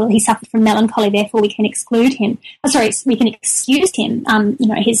that, he suffered from melancholy, therefore we can exclude him. We can excuse him.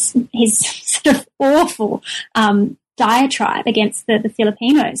 His sort of awful diatribe against the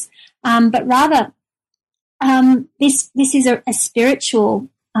Filipinos, but rather this is a spiritual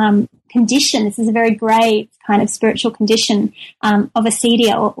condition. This is a very grave kind of spiritual condition of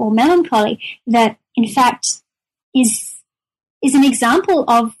acedia or melancholy that, in fact, is an example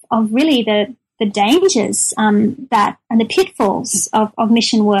of really the dangers and the pitfalls of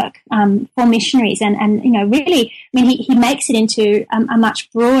mission work for missionaries, and really, he makes it into a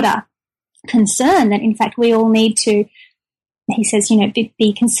much broader concern that, in fact, we all need to, he says,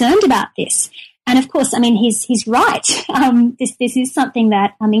 be concerned about this. And of course, he's right. This is something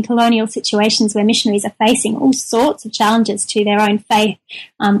that, in colonial situations where missionaries are facing all sorts of challenges to their own faith,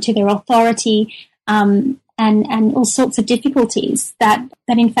 to their authority, and all sorts of difficulties, that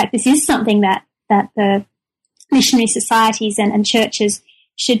in fact this is something that the missionary societies and churches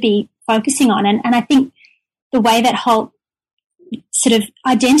should be focusing on. And I think the way that Holt sort of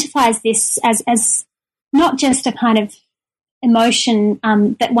identifies this as not just a kind of emotion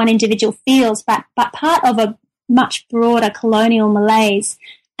that one individual feels, but part of a much broader colonial malaise,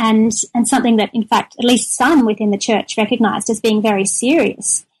 and something that, in fact, at least some within the church recognised as being very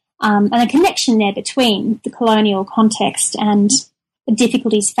serious, and a connection there between the colonial context and the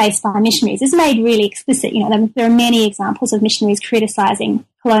difficulties faced by missionaries is made really explicit. There are many examples of missionaries criticising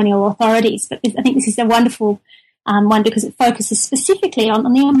colonial authorities, but I think this is a wonderful one because it focuses specifically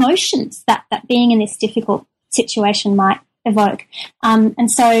on the emotions that being in this difficult situation might evoke.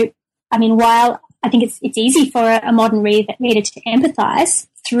 And so, while I think it's easy for a modern reader to empathise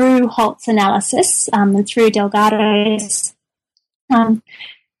through Holt's analysis and through Delgado's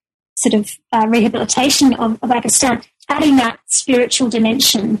sort of rehabilitation of Agustin, adding that spiritual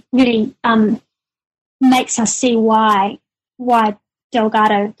dimension really makes us see why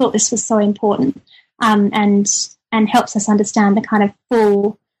Delgado thought this was so important, and helps us understand the kind of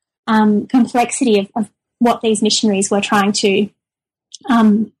full complexity of what these missionaries were trying to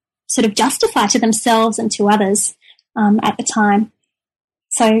sort of justify to themselves and to others at the time.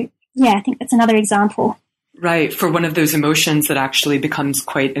 So, yeah, I think that's another example. Right, for one of those emotions that actually becomes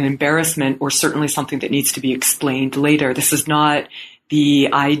quite an embarrassment, or certainly something that needs to be explained later. This is not the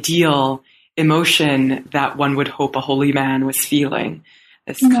ideal emotion that one would hope a holy man was feeling.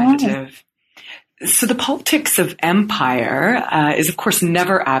 So the politics of empire is, of course,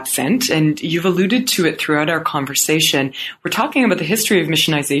 never absent, and you've alluded to it throughout our conversation. We're talking about the history of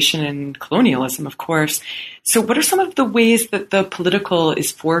missionization and colonialism, of course. So what are some of the ways that the political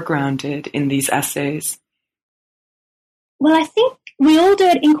is foregrounded in these essays? Well, I think we all do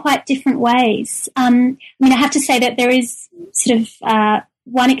it in quite different ways. I have to say that there is sort of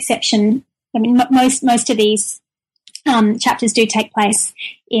one exception. Most of these chapters do take place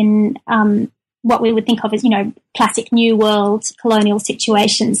in what we would think of as, classic New World colonial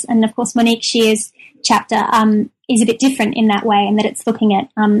situations. And, of course, Monique Shear's chapter is a bit different in that way, in that it's looking at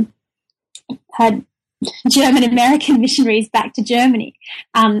her German-American missionaries back to Germany.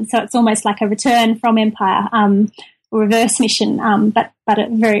 So it's almost like a return from empire, a reverse mission, but a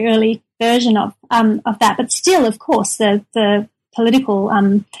very early version of that. But still, of course, the political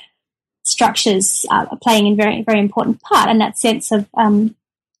structures are playing a very, very important part, and that sense of an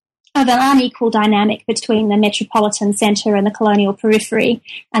unequal dynamic between the metropolitan centre and the colonial periphery,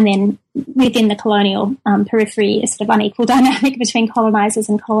 and then within the colonial periphery, a sort of unequal dynamic between colonisers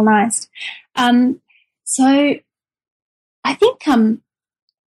and colonised. So I think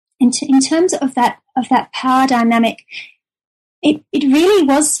in terms of that power dynamic, it really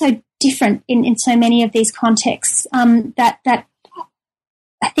was so different in so many of these contexts that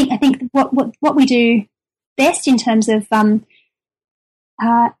I think what we do best in terms of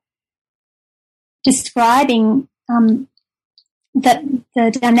describing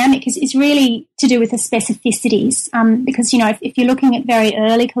the dynamic is really to do with the specificities, because if you're looking at very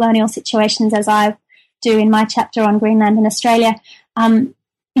early colonial situations, as I do in my chapter on Greenland and Australia,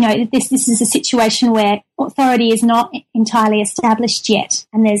 this is a situation where authority is not entirely established yet,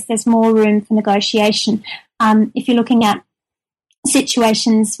 and there's more room for negotiation. If you're looking at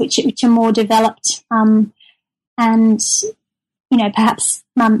situations which are more developed, and perhaps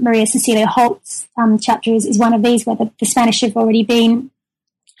Maria Cecilia Holt's chapter is one of these, where the Spanish have already been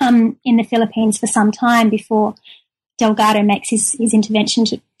in the Philippines for some time before Delgado makes his intervention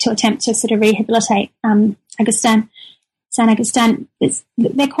to attempt to sort of rehabilitate San Agustin.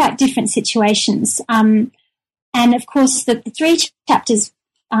 They're quite different situations. And, of course, the three chapters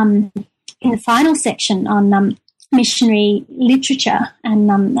in the final section on missionary literature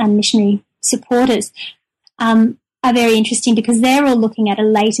and missionary supporters are very interesting because they're all looking at a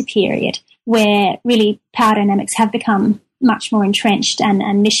later period where really power dynamics have become much more entrenched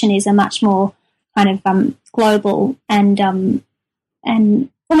and mission is a much more kind of global and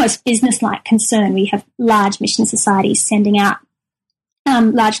almost business-like concern. We have large mission societies sending out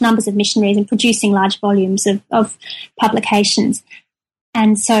large numbers of missionaries and producing large volumes of publications.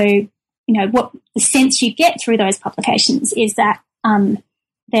 And so, what the sense you get through those publications is that there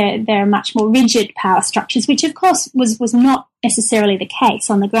are much more rigid power structures, which of course was not necessarily the case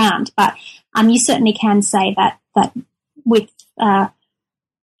on the ground. But you certainly can say that with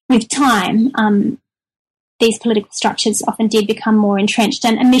time, these political structures often did become more entrenched,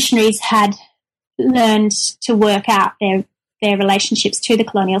 and missionaries had learned to work out their relationships to the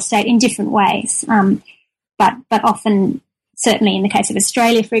colonial state in different ways. But often, certainly in the case of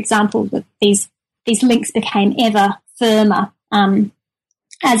Australia, for example, that these links became ever firmer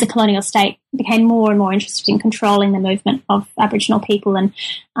as the colonial state became more and more interested in controlling the movement of Aboriginal people. And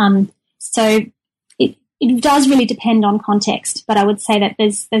so it does really depend on context, but I would say that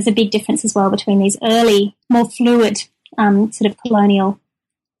there's a big difference as well between these early, more fluid sort of colonial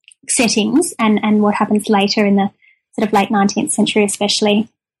settings and what happens later in the sort of late 19th century especially.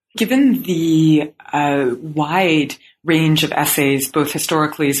 Given the wide range of essays, both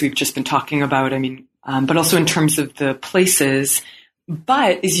historically, as we've just been talking about, but also in terms of the places.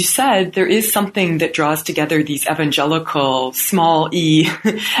 But as you said, there is something that draws together these evangelical, small e,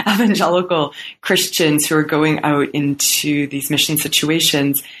 evangelical Christians who are going out into these mission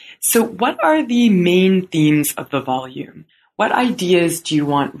situations. So what are the main themes of the volume? What ideas do you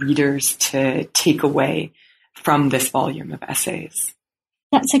want readers to take away from this volume of essays?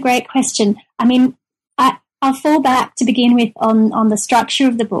 That's a great question. I'll fall back to begin with on the structure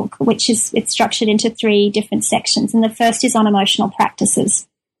of the book, it's structured into 3 different sections. And the first is on emotional practices.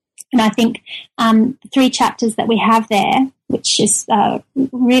 And I think the 3 chapters that we have there, which is a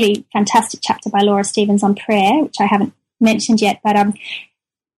really fantastic chapter by Laura Stevens on prayer, which I haven't mentioned yet, but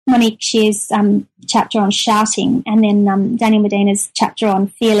Monique Shear's chapter on shouting, and then Daniel Medina's chapter on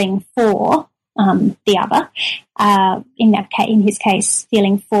feeling for the other. In his case,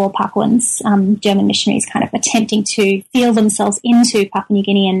 feeling for Papuans, German missionaries kind of attempting to feel themselves into Papua New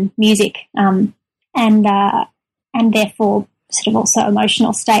Guinean music, and therefore sort of also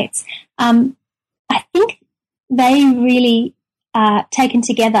emotional states. I think they really, taken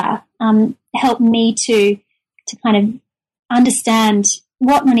together, help me to kind of understand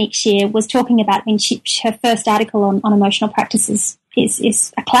what Monique Shear was talking about when her first article on emotional practices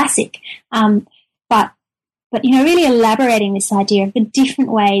is a classic. But really elaborating this idea of the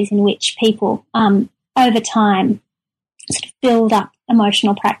different ways in which people, over time, sort of build up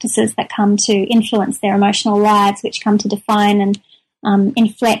emotional practices that come to influence their emotional lives, which come to define and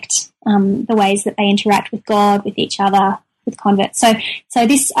inflect the ways that they interact with God, with each other, with converts. So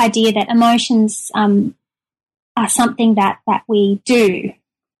this idea that emotions are something that we do,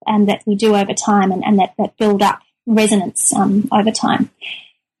 and that we do over time, and that build up resonance over time.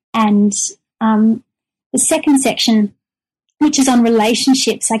 And the second section, which is on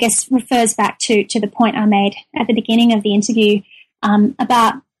relationships, I guess refers back to the point I made at the beginning of the interview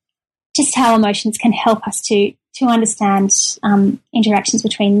about just how emotions can help us to understand interactions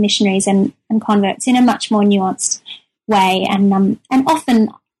between missionaries and converts in a much more nuanced way. And often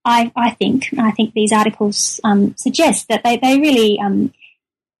I think these articles suggest that they really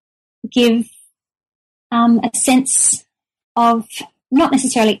give a sense of not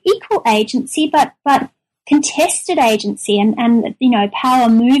necessarily equal agency, but contested agency and power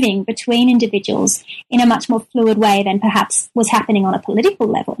moving between individuals in a much more fluid way than perhaps was happening on a political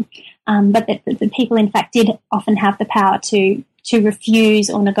level. But that the people, in fact, did often have the power to refuse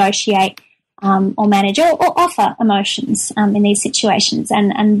or negotiate or manage or offer emotions in these situations.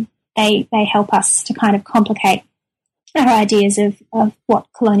 And they help us to kind of complicate our ideas of what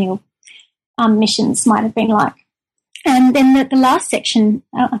colonial missions might have been like. And then the last section,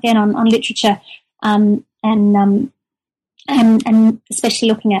 again, on literature, and especially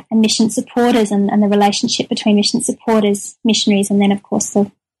looking at mission supporters and the relationship between mission supporters, missionaries, and then, of course,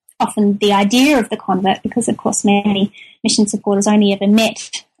 often the idea of the convert, because, of course, many mission supporters only ever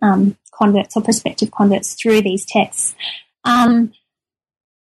met converts or prospective converts through these texts. I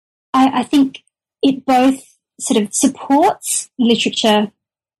think it both sort of supports literature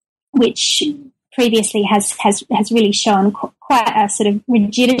which previously has really shown quite a sort of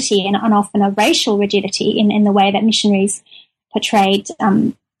rigidity and often a racial rigidity in the way that missionaries portrayed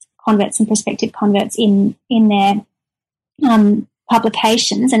converts and prospective converts in their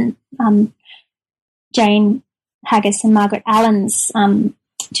publications. And Jane Haggis and Margaret Allen's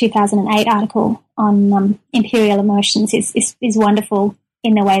 2008 article on imperial emotions is wonderful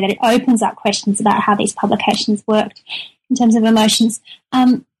in the way that it opens up questions about how these publications worked in terms of emotions.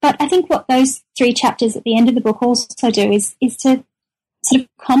 But I think what those 3 chapters at the end of the book also do is to sort of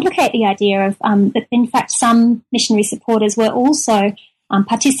complicate the idea of that, in fact, some missionary supporters were also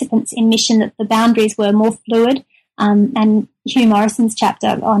participants in mission, that the boundaries were more fluid. And Hugh Morrison's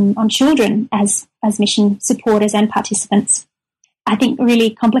chapter on children as mission supporters and participants, I think,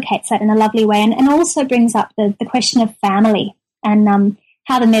 really complicates that in a lovely way, and also brings up the question of family and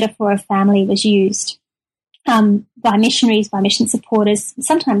how the metaphor of family was used by missionaries, by mission supporters,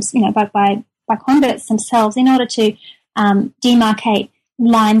 sometimes, by converts themselves, in order to demarcate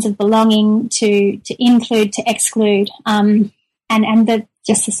lines of belonging, to include, to exclude, and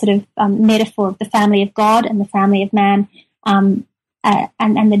just a sort of metaphor of the family of God and the family of man, and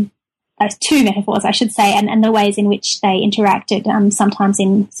those 2 metaphors, I should say, and the ways in which they interacted, sometimes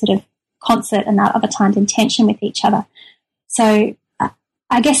in sort of concert and other times in tension with each other. So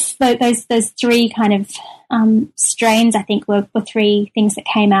I guess those 3 kind of strains, I think, were 3 things that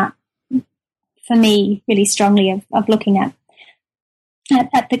came out for me really strongly of looking at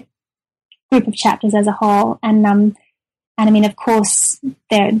the group of chapters as a whole. And I mean, of course,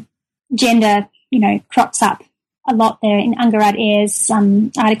 their gender, crops up a lot there in Angarad Ayer's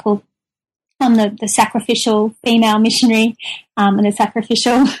article on the sacrificial female missionary and the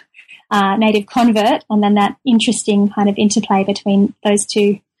sacrificial native convert, and then that interesting kind of interplay between those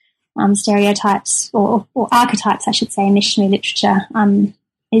 2 stereotypes or archetypes, I should say, in missionary literature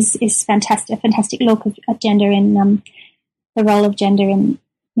is fantastic. A fantastic look at gender in the role of gender in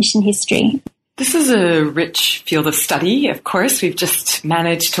mission history. This is a rich field of study, of course. We've just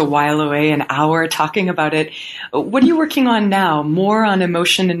managed to while away an hour talking about it. What are you working on now? More on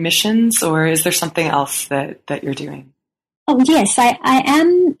emotion and missions, or is there something else that you're doing? Oh, yes, I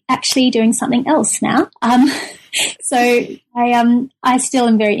am actually doing something else now. So I still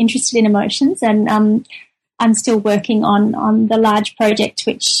am very interested in emotions, and I'm still working on the large project,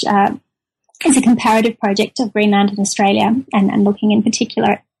 which is a comparative project of Greenland and Australia, and looking in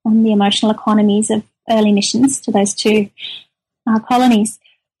particular on the emotional economies of early missions to those 2 colonies.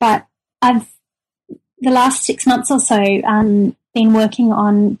 But I've, the last 6 months or so, been working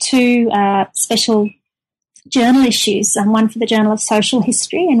on 2 special journal issues, one for the Journal of Social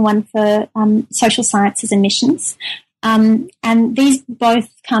History and one for Social Sciences and Missions. And these both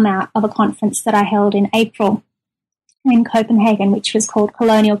come out of a conference that I held in April in Copenhagen, which was called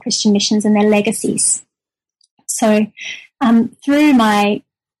Colonial Christian Missions and Their Legacies. So through my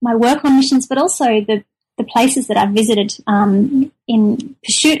work on missions, but also the places that I've visited in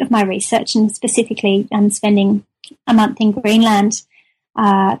pursuit of my research, and specifically spending a month in Greenland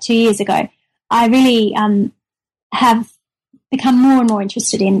 2 years ago, I really have become more and more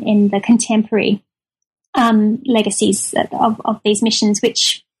interested in the contemporary legacies of these missions,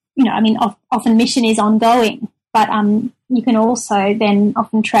 which, often mission is ongoing, but you can also then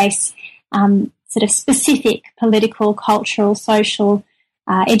often trace sort of specific political, cultural, social,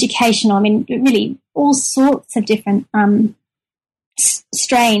 educational, really all sorts of different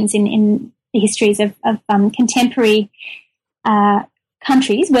strains in the histories of contemporary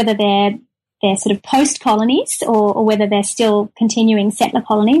countries, whether they're sort of post-colonies or whether they're still continuing settler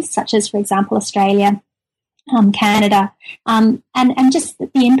colonies, such as, for example, Australia, Canada, and just the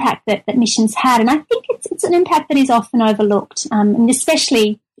impact that missions had. And I think it's an impact that is often overlooked, and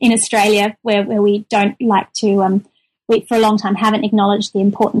especially in Australia, where we don't like to, we for a long time haven't acknowledged the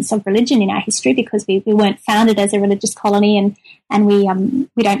importance of religion in our history, because we weren't founded as a religious colony, and we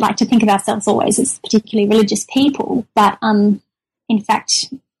don't like to think of ourselves always as particularly religious people. But in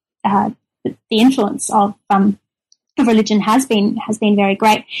fact, the influence of religion has been very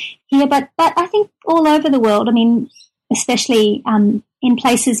great here, but I think all over the world. Especially in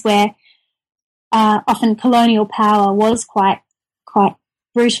places where often colonial power was quite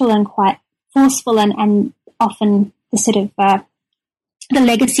brutal and quite forceful, and often the sort of the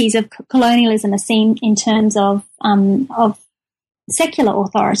legacies of colonialism are seen in terms of secular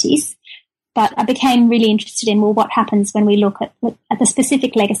authorities. But I became really interested in, what happens when we look at the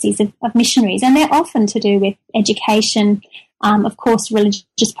specific legacies of missionaries, and they're often to do with education, of course,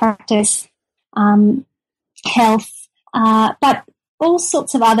 religious practice, health, but all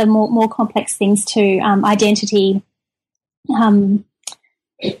sorts of other more complex things too, identity,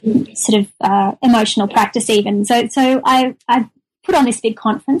 emotional practice even. So I put on this big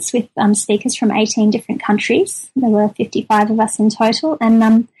conference with speakers from 18 different countries. There were 55 of us in total, and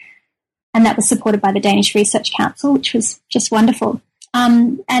that was supported by the Danish Research Council, which was just wonderful.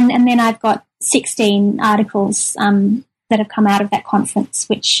 And then I've got 16 articles that have come out of that conference,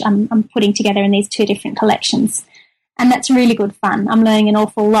 which I'm putting together in these 2 different collections. And that's really good fun. I'm learning an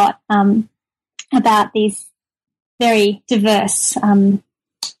awful lot about these very diverse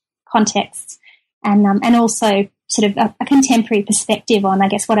contexts, and also sort of a contemporary perspective on, I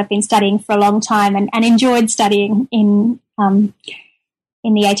guess, what I've been studying for a long time and enjoyed studying in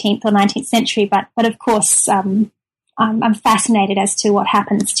the 18th or 19th century. But of course, I'm fascinated as to what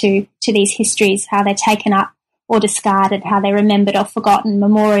happens to these histories, how they're taken up or discarded, how they're remembered or forgotten,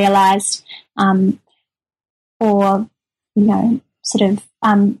 memorialised, or, sort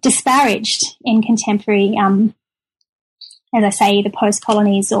of disparaged in contemporary, as I say, either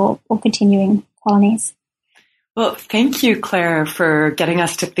post-colonies or continuing colonies. Well, thank you, Claire, for getting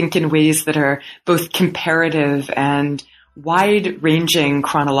us to think in ways that are both comparative and wide-ranging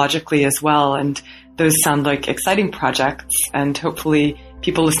chronologically as well. And those sound like exciting projects, and hopefully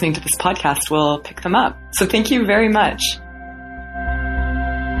people listening to this podcast will pick them up. So thank you very much.